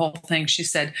quotes in the whole thing. She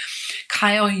said,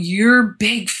 "Kyle, your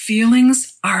big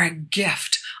feelings are a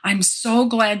gift. I'm so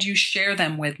glad you share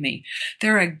them with me.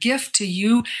 They're a gift to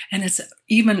you, and it's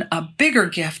even a bigger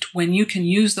gift when you can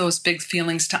use those big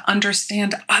feelings to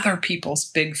understand other people's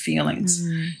big feelings."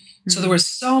 So there was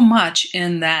so much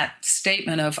in that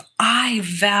statement of, I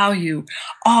value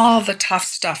all the tough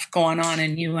stuff going on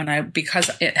in you, and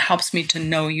because it helps me to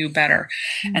know you better.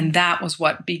 And that was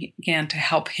what began to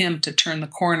help him to turn the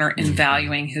corner in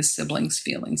valuing his siblings'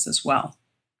 feelings as well.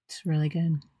 It's really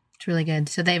good. It's really good.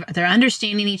 So they're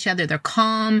understanding each other. They're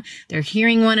calm. They're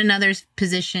hearing one another's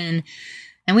position.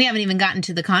 And we haven't even gotten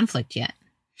to the conflict yet.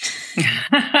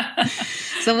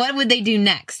 So what would they do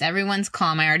next? Everyone's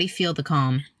calm. I already feel the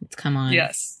calm. It's come on.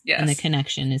 Yes. And the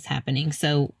connection is happening.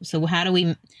 So how do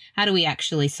we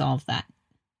actually solve that?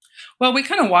 Well, we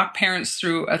kind of walk parents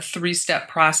through a 3-step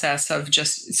process of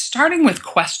just starting with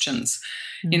questions.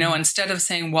 Instead of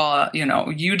saying, well,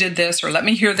 you did this, or let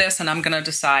me hear this and I'm going to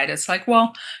decide. It's like,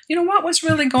 well, what was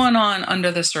really going on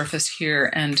under the surface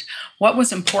here, and what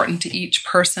was important to each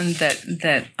person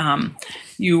that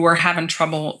you were having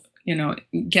trouble,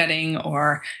 getting,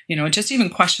 or, just even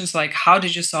questions like, how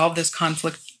did you solve this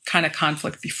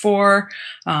conflict before?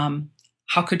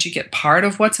 How could you get part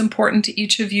of what's important to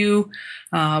each of you?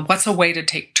 What's a way to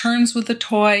take turns with the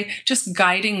toy? Just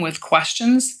guiding with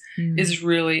questions is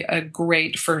really a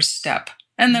great first step.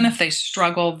 And then if they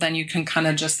struggle, then you can kind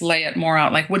of just lay it more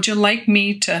out. Like, would you like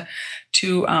me to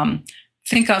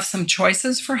think of some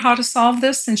choices for how to solve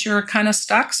this since you're kind of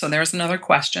stuck? So there's another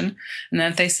question. And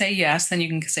then if they say yes, then you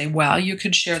can say, well, you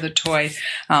could share the toy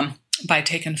by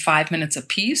taking 5 minutes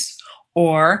apiece.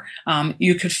 Or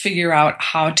you could figure out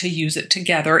how to use it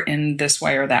together in this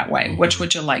way or that way. Which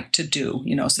would you like to do?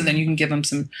 So then you can give them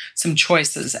some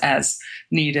choices as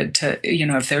needed to,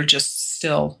 if they're just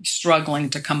still struggling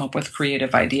to come up with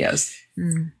creative ideas.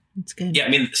 That's good. Yeah, I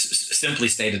mean, simply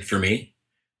stated for me,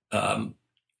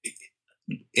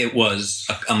 it was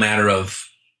a matter of,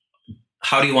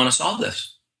 how do you want to solve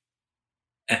this?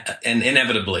 And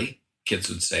inevitably, kids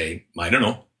would say, I don't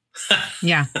know.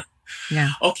 Yeah.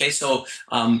 Yeah. Okay, so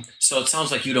it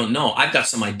sounds like you don't know. I've got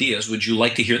some ideas. Would you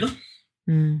like to hear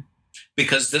them?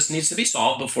 Because this needs to be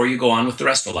solved before you go on with the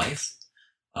rest of life,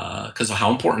 because of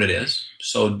how important it is.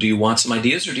 So do you want some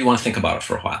ideas, or do you want to think about it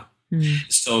for a while?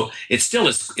 So it still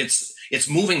is. It's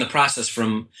moving the process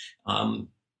from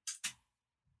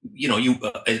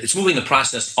it's moving the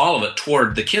process, all of it,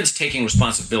 toward the kids taking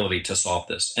responsibility to solve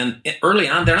this. And early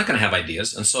on, they're not going to have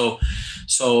ideas. And so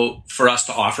for us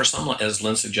to offer some, as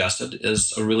Lynne suggested,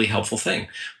 is a really helpful thing.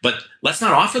 But let's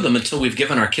not offer them until we've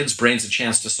given our kids' brains a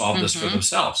chance to solve this for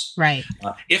themselves. Right.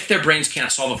 If their brains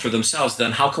can't solve it for themselves,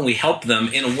 then how can we help them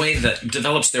in a way that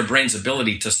develops their brain's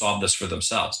ability to solve this for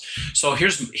themselves? So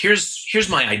here's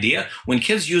my idea. When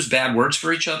kids use bad words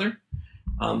for each other,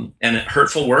 and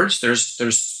hurtful words, there's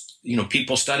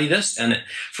people study this, and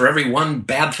for every one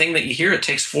bad thing that you hear, it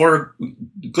takes 4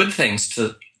 good things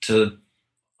to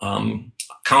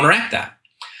counteract that.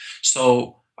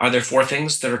 So are there 4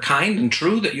 things that are kind and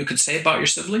true that you could say about your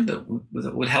sibling that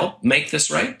would help make this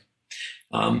right?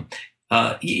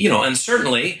 And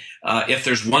certainly if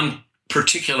there's one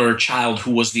particular child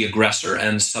who was the aggressor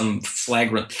and some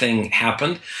flagrant thing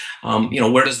happened,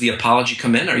 where does the apology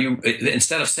come in? Are you,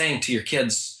 instead of saying to your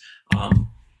kids,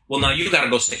 well, now you got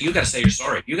to say you're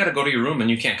sorry. You got to go to your room and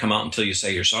you can't come out until you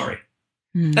say you're sorry.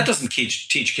 That doesn't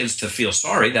teach kids to feel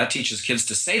sorry. That teaches kids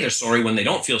to say they're sorry when they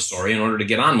don't feel sorry in order to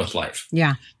get on with life.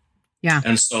 Yeah. Yeah.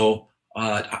 And so,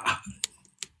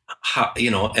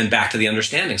 and back to the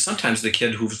understanding. Sometimes the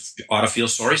kid who ought to feel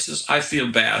sorry says, I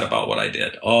feel bad about what I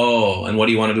did. Oh, and what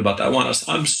do you want to do about that?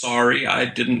 I'm sorry. I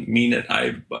didn't mean it.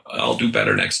 I'll do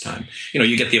better next time.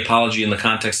 You get the apology in the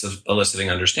context of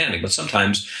eliciting understanding. But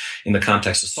sometimes in the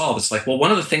context of solve, it's like, well,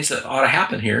 one of the things that ought to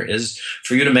happen here is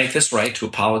for you to make this right, to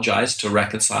apologize, to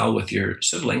reconcile with your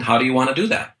sibling. How do you want to do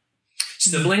that?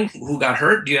 Sibling who got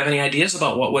hurt, do you have any ideas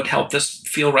about what would help this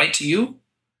feel right to you?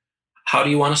 How do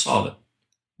you want to solve it?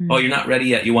 Oh, you're not ready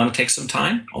yet. You want to take some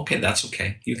time? Okay, that's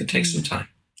okay. You can take some time.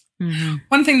 Mm-hmm.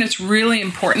 One thing that's really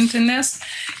important in this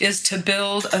is to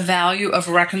build a value of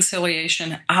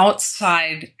reconciliation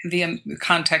outside the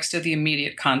context of the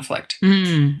immediate conflict.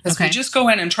 Because we just go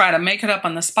in and try to make it up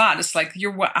on the spot. It's like,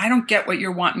 I don't get what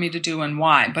you're wanting me to do and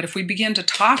why. But if we begin to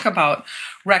talk about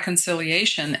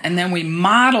reconciliation and then we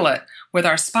model it with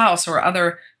our spouse or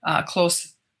other close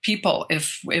people,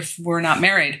 if we're not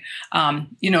married,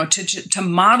 to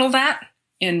model that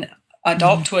in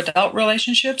adult to adult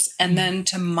relationships, and then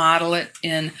to model it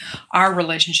in our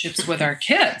relationships with our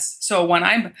kids. So when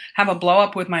I have a blow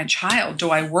up with my child,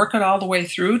 do I work it all the way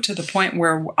through to the point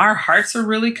where our hearts are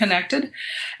really connected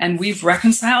and we've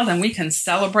reconciled, and we can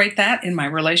celebrate that in my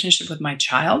relationship with my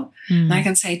child? And I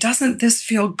can say, doesn't this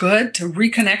feel good to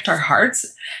reconnect our hearts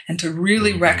and to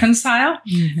really reconcile?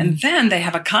 And then they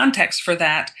have a context for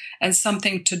that and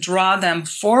something to draw them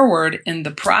forward in the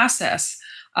process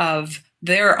of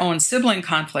their own sibling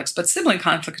conflicts. But sibling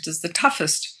conflict is the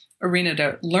toughest arena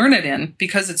to learn it in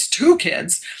because it's two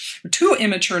kids, two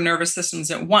immature nervous systems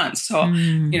at once. So,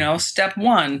 step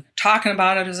one, talking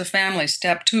about it as a family.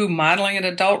 Step two, modeling it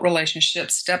adult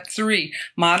relationships. Step three,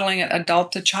 modeling it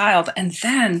adult to child. And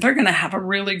then they're going to have a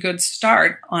really good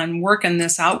start on working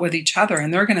this out with each other.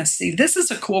 And they're going to see, this is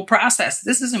a cool process.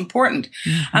 This is important.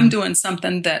 I'm doing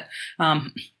something that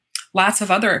lots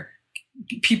of other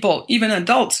people, even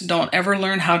adults, don't ever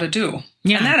learn how to do.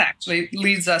 Yeah. And that actually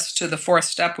leads us to the fourth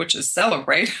step, which is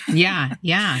celebrate. Yeah.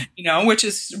 Yeah. Which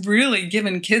is really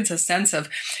giving kids a sense of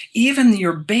even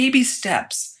your baby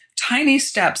steps, tiny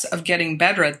steps of getting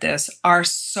better at this are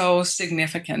so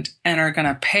significant and are going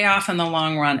to pay off in the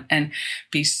long run and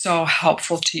be so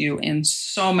helpful to you in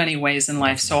so many ways in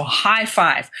life. So high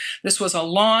five. This was a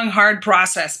long, hard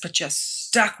process, but you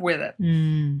stuck with it.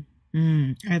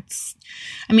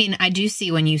 I do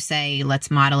see when you say, let's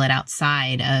model it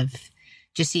outside of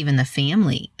just even the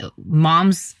family.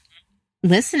 Moms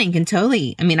listening can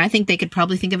totally, I think they could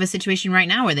probably think of a situation right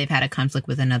now where they've had a conflict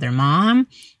with another mom,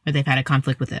 or they've had a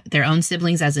conflict with their own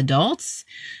siblings as adults,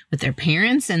 with their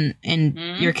parents, and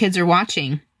your kids are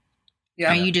watching.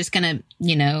 Yeah. Are you just going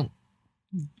to,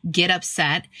 get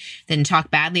upset, then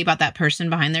talk badly about that person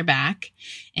behind their back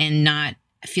and not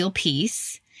feel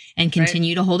peace? And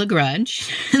continue to hold a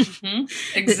grudge.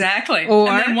 Exactly. And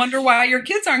then wonder why your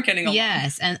kids aren't getting along.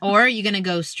 Yes. Or are you going to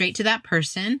go straight to that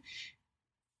person,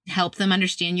 help them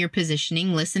understand your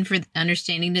positioning, listen for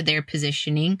understanding to their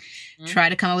positioning, try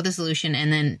to come up with a solution,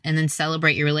 and then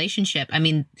celebrate your relationship?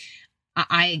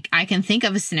 I can think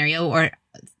of a scenario where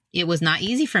it was not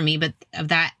easy for me, but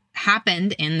that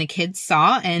happened and the kids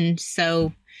saw. And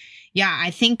so, yeah,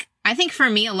 I think for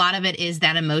me, a lot of it is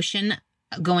that emotion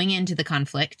going into the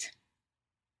conflict,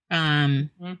 of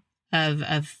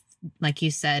like you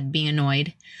said, being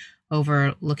annoyed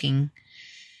over looking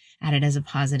at it as a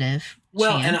positive.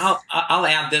 Well, chance. And I'll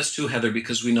add this too, Heather,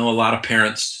 because we know a lot of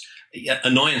parents,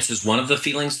 annoyance is one of the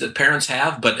feelings that parents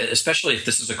have, but especially if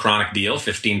this is a chronic deal,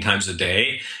 15 times a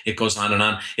day, it goes on and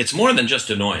on. It's more than just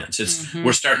annoyance. It's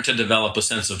we're starting to develop a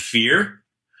sense of fear.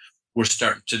 We're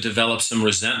starting to develop some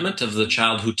resentment of the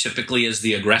child who typically is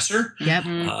the aggressor. Yep.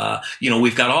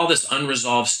 We've got all this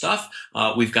unresolved stuff.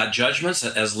 We've got judgments,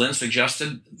 as Lynne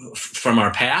suggested, from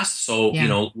our past. So,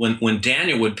 when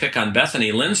Daniel would pick on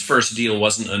Bethany, Lynne's first deal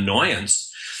wasn't annoyance.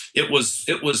 It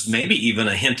was maybe even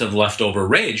a hint of leftover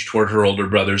rage toward her older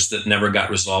brothers that never got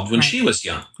resolved when she was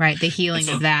young. Right. The healing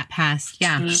of that past.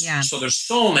 Yeah. Yeah. So there's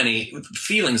so many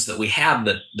feelings that we have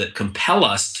that compel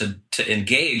us to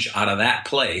engage out of that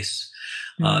place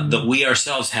that we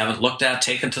ourselves haven't looked at,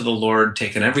 taken to the Lord,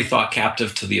 taken every thought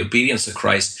captive to the obedience of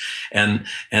Christ, and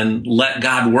let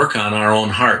God work on our own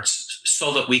hearts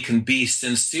so that we can be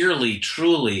sincerely,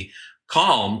 truly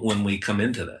calm when we come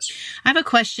into this. I have a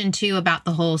question too about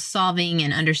the whole solving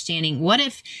and understanding. What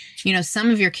if, some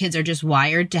of your kids are just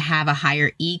wired to have a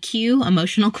higher EQ,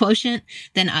 emotional quotient,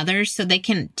 than others, so they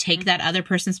can take that other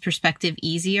person's perspective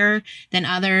easier than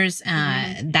others?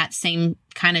 That same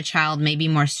kind of child may be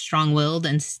more strong-willed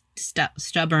and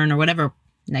stubborn, or whatever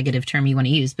negative term you want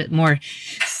to use, but more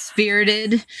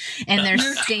spirited in their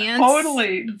stance.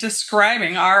 Totally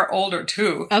describing our older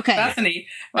two. Okay. Bethany.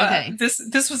 Okay.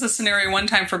 This was a scenario one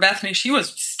time for Bethany. She was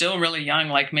still really young,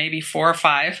 like maybe 4 or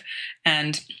 5,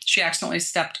 and she accidentally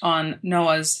stepped on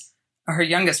her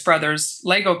youngest brother's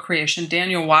Lego creation.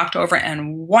 Daniel walked over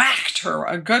and whacked her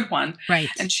a good one. Right.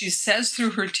 And she says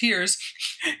through her tears,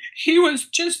 "He was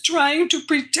just trying to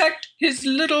protect his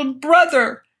little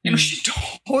brother." She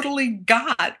totally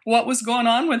got what was going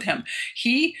on with him.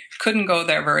 He couldn't go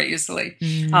there very easily.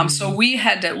 So we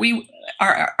had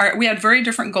very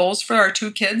different goals for our 2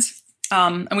 kids.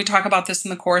 And we talk about this in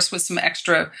the course with some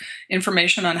extra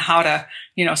information on how to,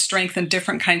 strengthen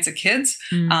different kinds of kids.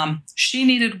 She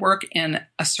needed work in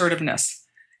assertiveness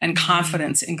and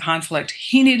confidence in conflict.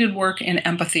 He needed work in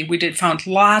empathy. We found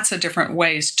lots of different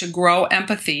ways to grow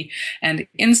empathy and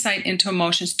insight into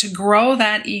emotions, to grow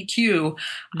that EQ,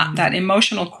 that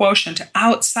emotional quotient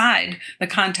outside the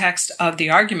context of the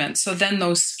argument. So then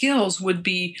those skills would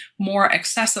be more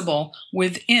accessible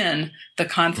within the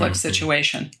conflict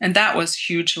situation. And that was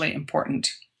hugely important.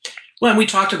 Well, and we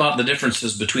talked about the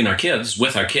differences between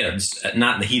with our kids,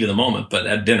 not in the heat of the moment, but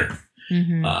at dinner.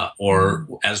 Or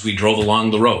as we drove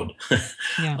along the road.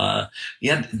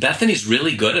 Bethany's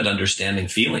really good at understanding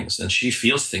feelings, and she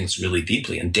feels things really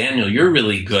deeply. And Daniel, you're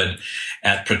really good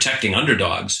at protecting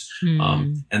underdogs.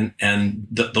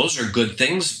 Those are good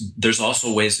things. There's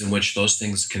also ways in which those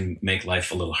things can make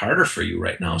life a little harder for you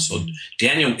right now. So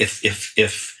Daniel, if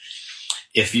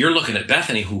you're looking at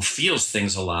Bethany, who feels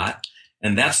things a lot,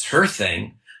 and that's her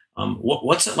thing,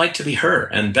 what's it like to be her?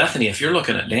 And Bethany, if you're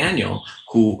looking at Daniel,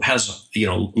 who has,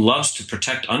 loves to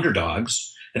protect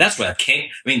underdogs, and that's where that came.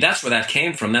 That's where that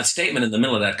came from. That statement in the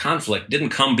middle of that conflict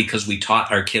didn't come because we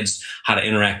taught our kids how to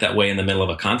interact that way in the middle of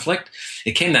a conflict.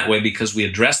 It came that way because we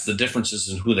addressed the differences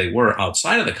in who they were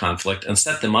outside of the conflict and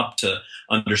set them up to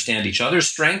understand each other's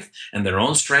strength and their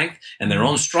own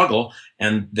struggle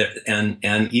and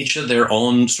each of their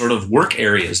own sort of work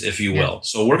areas, if you will.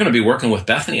 So we're going to be working with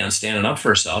Bethany on standing up for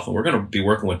herself, and we're going to be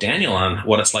working with Daniel on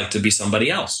what it's like to be somebody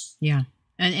else. Yeah.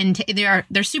 And their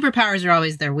superpowers are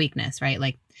always their weakness, right?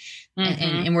 Like,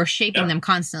 and we're shaping them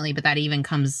constantly, but that even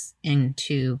comes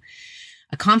into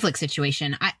a conflict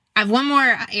situation. I have one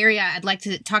more area I'd like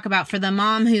to talk about for the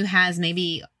mom who has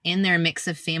maybe in their mix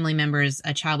of family members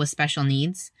a child with special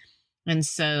needs. And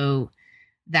so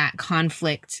that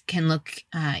conflict can look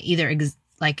either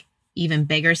like even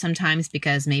bigger sometimes,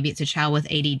 because maybe it's a child with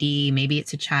ADD, maybe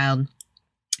it's a child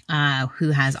who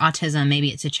has autism, maybe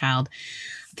it's a child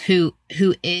who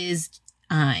is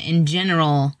in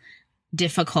general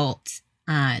difficult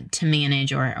to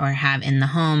manage or have in the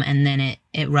home, and then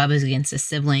it rubs against a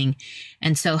sibling.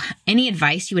 And so any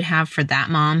advice you would have for that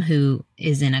mom who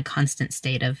is in a constant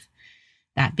state of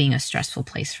that being a stressful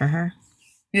place for her?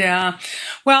 Yeah.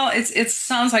 Well, it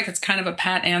sounds like it's kind of a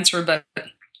pat answer, but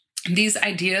these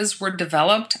ideas were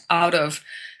developed out of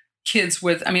kids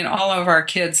with, all of our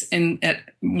kids at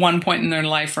one point in their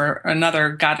life or another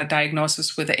got a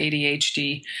diagnosis with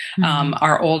ADHD.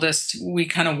 Our oldest, we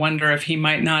kind of wonder if he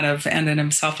might not have ended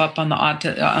himself up on the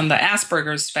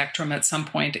Asperger's spectrum at some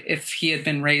point if he had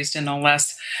been raised in a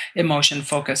less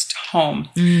emotion-focused home.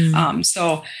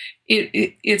 So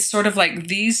it's sort of like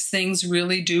these things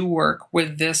really do work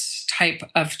with this type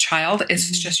of child.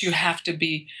 It's just you have to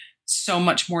be so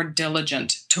much more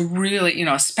diligent to really,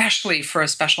 especially for a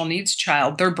special needs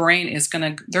child, their brain is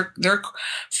their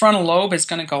frontal lobe is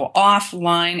going to go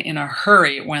offline in a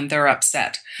hurry when they're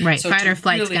upset. Right. So fight or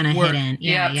flight's going to hit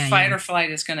in. Fight or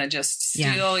flight is going to just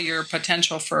steal your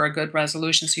potential for a good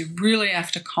resolution. So you really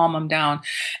have to calm them down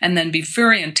and then be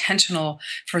very intentional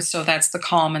so that's the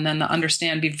calm, and then the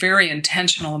understand, be very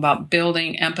intentional about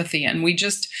building empathy. And we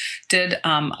just did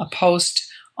a post,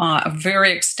 a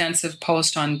very extensive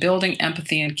post on building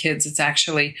empathy in kids. It's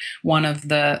actually one of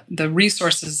the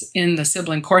resources in the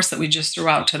Sibling course that we just threw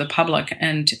out to the public.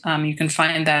 And you can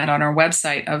find that on our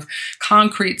website, of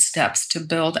concrete steps to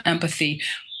build empathy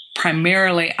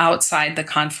primarily outside the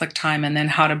conflict time, and then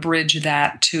how to bridge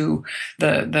that to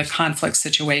the conflict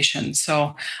situation.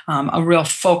 So a real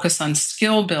focus on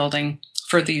skill building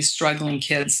for these struggling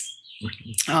kids.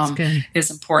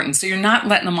 is important. So you're not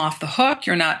letting them off the hook.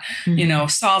 You're not,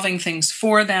 solving things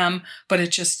for them, but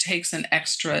it just takes an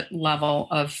extra level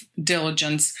of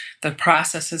diligence. The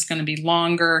process is going to be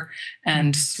longer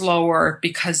and slower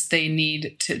because they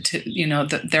need to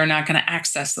they're not going to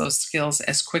access those skills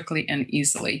as quickly and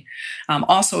easily.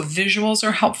 Also, visuals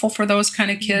are helpful for those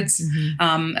kind of kids.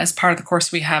 As part of the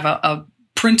course, we have a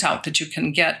printout that you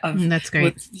can get that's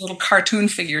great. With little cartoon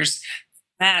figures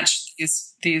match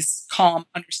these calm,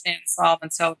 understand, solve,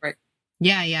 and celebrate.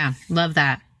 Yeah. Love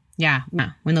that. Yeah.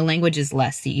 When the language is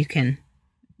less, you can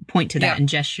point to that and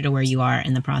gesture to where you are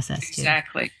in the process too.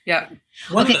 Exactly. Yeah.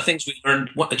 One of the things we learned,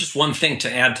 just one thing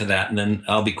to add to that, and then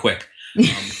I'll be quick.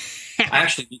 I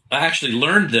actually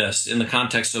learned this in the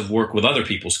context of work with other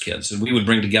people's kids, and we would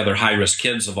bring together high-risk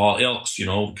kids of all ilks,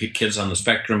 kids on the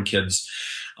spectrum, kids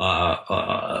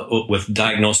with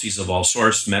diagnoses of all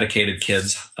sorts, medicated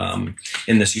kids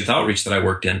in this youth outreach that I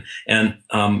worked in. And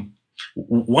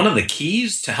one of the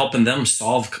keys to helping them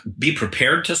be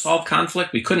prepared to solve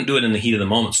conflict, we couldn't do it in the heat of the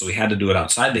moment, so we had to do it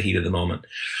outside the heat of the moment,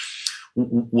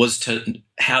 was to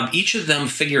have each of them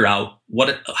figure out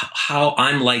how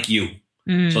I'm like you.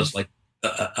 So it's like,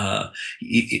 I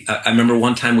remember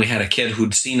one time we had a kid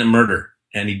who'd seen a murder,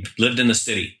 and he lived in the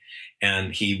city.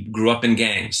 And he grew up in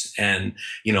gangs, and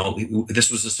this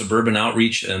was a suburban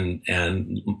outreach, and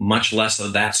much less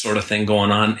of that sort of thing going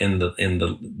on in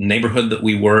the neighborhood that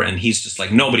we were. And he's just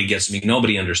like, nobody gets me,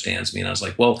 nobody understands me. And I was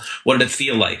like, well, what did it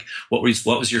feel like? What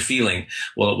was your feeling?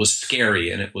 Well, it was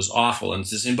scary and it was awful. And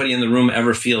does anybody in the room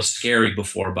ever feel scary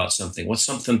before about something? What's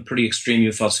something pretty extreme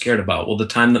you felt scared about? Well, the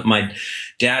time that my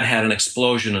dad had an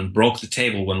explosion and broke the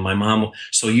table when my mom.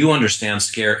 So you understand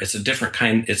scare. It's a different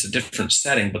kind. It's a different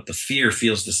setting, but the fear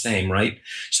feels the same, right?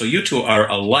 So you two are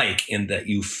alike in that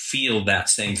you feel that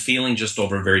same feeling, just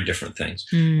over very different things.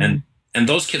 And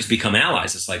those kids become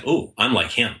allies. It's like, oh, I'm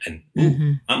like him, and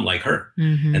ooh, I'm like her.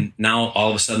 And now all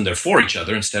of a sudden they're for each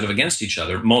other instead of against each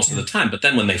other most of the time. But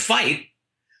then when they fight,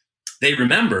 they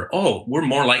remember, oh, we're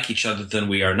more like each other than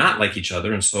we are not like each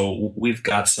other. And so we've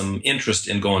got some interest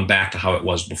in going back to how it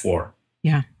was before.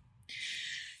 Yeah.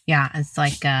 Yeah. It's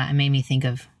like, it made me think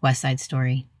of West Side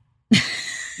Story.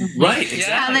 Right.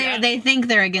 Exactly. Yeah, they think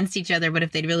they're against each other, but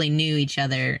if they really knew each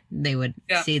other, they would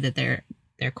see that they're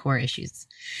core issues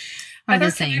are the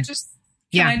same.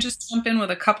 Can I just jump in with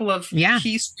a couple of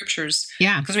key scriptures?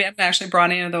 Yeah. Because we haven't actually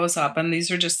brought any of those up, and these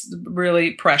are just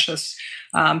really precious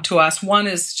to us. One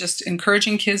is just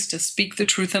encouraging kids to speak the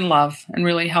truth in love and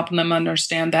really helping them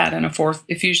understand that in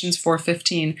Ephesians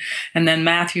 4:15, and then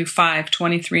Matthew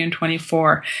 5:23 and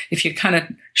 24. If you kind of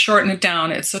shorten it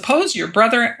down, it's suppose your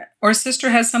brother or sister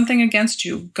has something against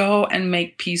you, go and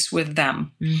make peace with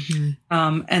them.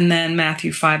 And then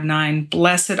Matthew 5:9,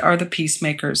 blessed are the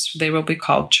peacemakers, for they will be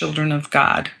called children of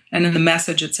God. And in the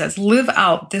Message, it says, live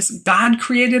out this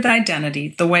God-created identity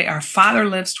the way our Father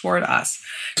lives toward us,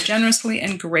 generously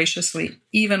and graciously,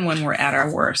 even when we're at our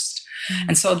worst.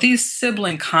 And so these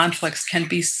sibling conflicts can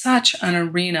be such an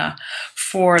arena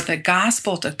for the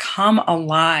gospel to come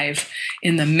alive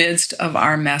in the midst of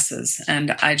our messes.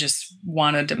 And I just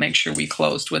wanted to make sure we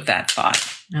closed with that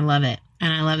thought. I love it.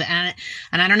 And I love it.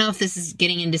 And I don't know if this is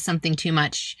getting into something too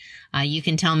much. You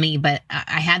can tell me, but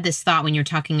I had this thought when you're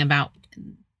talking about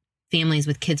families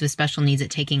with kids with special needs, it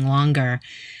taking longer.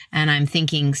 And I'm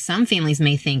thinking some families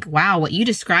may think, wow, what you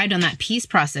described on that peace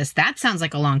process, that sounds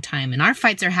like a long time. And our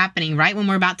fights are happening right when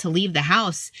we're about to leave the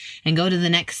house and go to the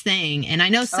next thing. And I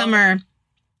know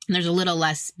there's a little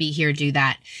less be here, do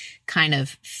that kind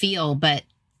of feel, but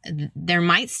there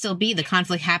might still be the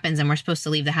conflict happens and we're supposed to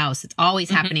leave the house. It's always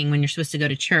happening when you're supposed to go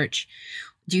to church.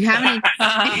 Do you have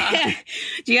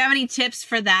any tips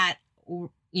for that?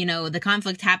 The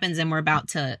conflict happens and we're about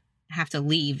to have to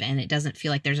leave and it doesn't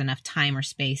feel like there's enough time or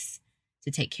space to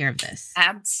take care of this.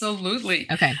 Absolutely.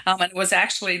 Okay. And it was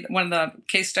actually one of the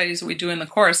case studies that we do in the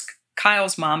course.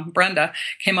 Kyle's mom, Brenda,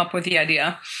 came up with the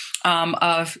idea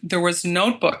of there was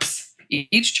notebooks.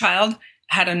 Each child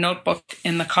had a notebook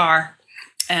in the car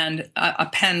and a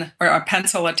pen or a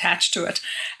pencil attached to it.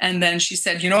 And then she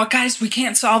said, you know what, guys, we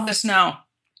can't solve this now.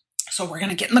 So we're going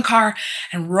to get in the car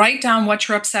and write down what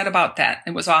you're upset about that.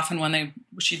 It was often when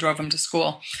she drove them to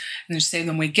school. And they say,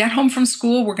 when we get home from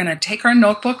school, we're going to take our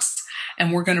notebooks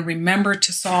and we're going to remember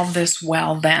to solve this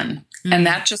well then. And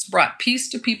that just brought peace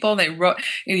to people. They wrote,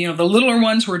 the littler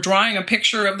ones were drawing a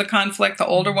picture of the conflict. The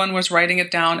older one was writing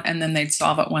it down, and then they'd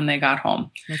solve it when they got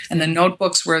home. And the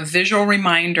notebooks were a visual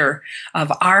reminder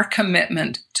of our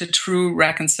commitment to true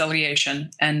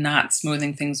reconciliation and not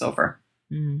smoothing things over.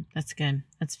 That's good.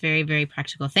 That's very, very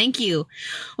practical. Thank you.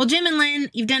 Well, Jim and Lynne,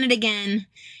 you've done it again.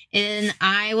 And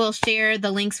I will share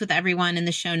the links with everyone in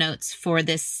the show notes for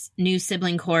this new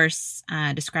sibling course,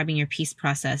 describing your peace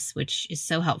process, which is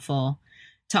so helpful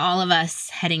to all of us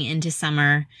heading into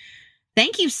summer.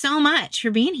 Thank you so much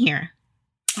for being here.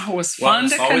 Oh, it was fun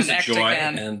to connect again. It's always a joy,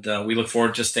 and we look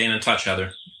forward to staying in touch,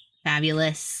 Heather.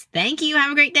 Fabulous. Thank you.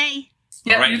 Have a great day.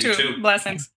 Yeah, all right, you too.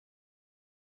 Blessings.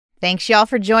 Thanks, y'all,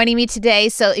 for joining me today.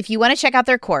 So if you want to check out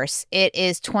their course, it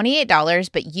is $28,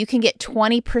 but you can get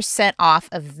 20% off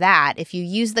of that if you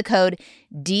use the code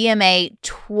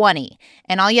DMA20.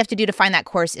 And all you have to do to find that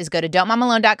course is go to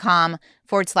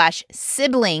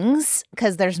don'tmomalone.com/siblings,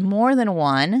 because there's more than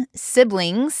one,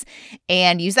 siblings,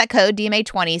 and use that code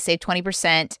DMA20, save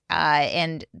 20%.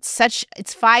 And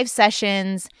it's 5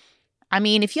 sessions. I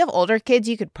mean, if you have older kids,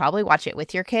 you could probably watch it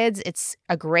with your kids. It's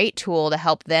a great tool to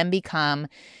help them become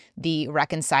the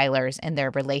reconcilers in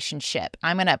their relationship.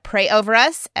 I'm going to pray over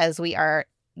us as we are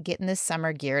getting this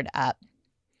summer geared up.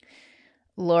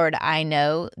 Lord, I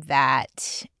know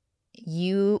that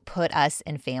you put us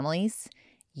in families.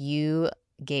 You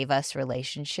gave us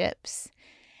relationships.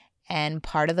 And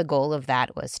part of the goal of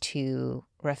that was to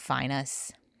refine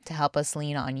us, to help us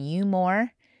lean on you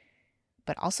more,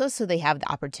 but also so they have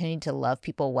the opportunity to love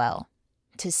people well,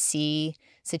 to see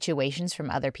situations from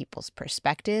other people's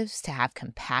perspectives, to have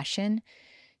compassion,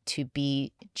 to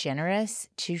be generous,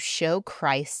 to show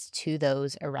Christ to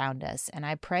those around us. And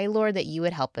I pray, Lord, that you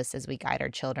would help us as we guide our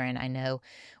children. I know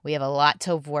we have a lot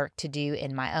of work to do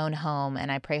in my own home,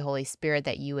 and I pray, Holy Spirit,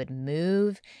 that you would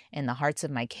move in the hearts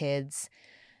of my kids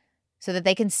so that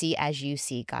they can see as you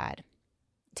see, God,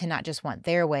 to not just want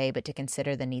their way, but to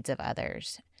consider the needs of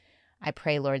others. I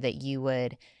pray, Lord, that you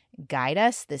would guide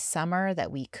us this summer,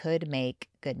 that we could make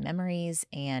good memories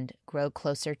and grow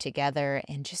closer together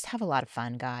and just have a lot of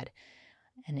fun, God,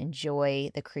 and enjoy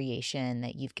the creation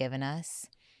that you've given us.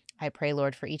 I pray,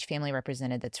 Lord, for each family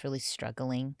represented that's really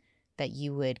struggling, that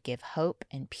you would give hope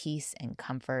and peace and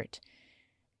comfort.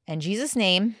 In Jesus'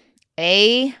 name,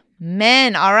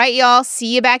 amen. All right, y'all.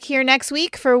 See you back here next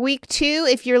week for week 2.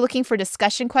 If you're looking for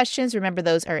discussion questions, remember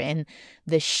those are in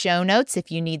the show notes.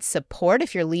 If you need support,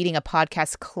 if you're leading a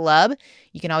podcast club,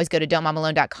 you can always go to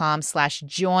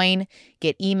don'tmomalone.com/join,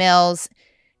 get emails,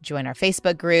 join our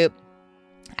Facebook group,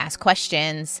 ask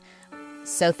questions.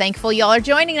 So thankful y'all are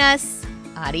joining us.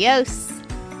 Adios.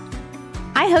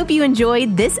 I hope you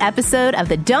enjoyed this episode of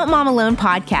the Don't Mom Alone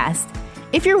podcast.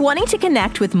 If you're wanting to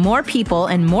connect with more people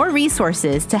and more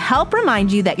resources to help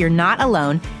remind you that you're not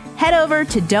alone, head over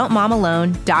to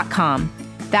don'tmomalone.com.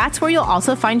 That's where you'll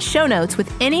also find show notes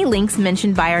with any links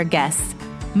mentioned by our guests.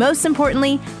 Most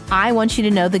importantly, I want you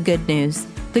to know the good news,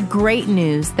 the great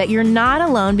news that you're not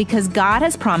alone because God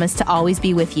has promised to always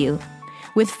be with you.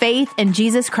 With faith in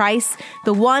Jesus Christ,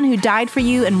 the one who died for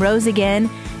you and rose again,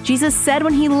 Jesus said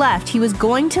when he left, he was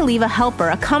going to leave a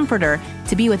helper, a comforter,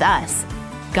 to be with us.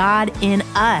 God in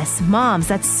us. Moms,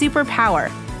 that's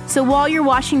superpower. So while you're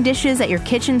washing dishes at your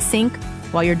kitchen sink,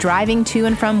 while you're driving to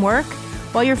and from work,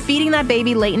 while you're feeding that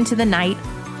baby late into the night,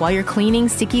 while you're cleaning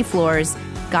sticky floors,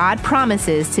 God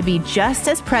promises to be just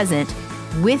as present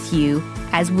with you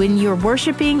as when you're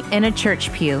worshiping in a church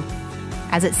pew.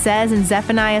 As it says in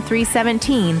Zephaniah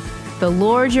 3:17, the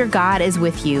Lord your God is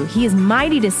with you. He is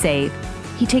mighty to save.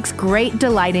 He takes great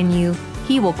delight in you.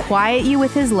 He will quiet you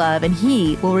with his love, and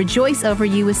he will rejoice over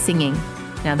you with singing.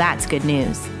 Now that's good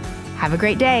news. Have a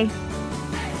great day.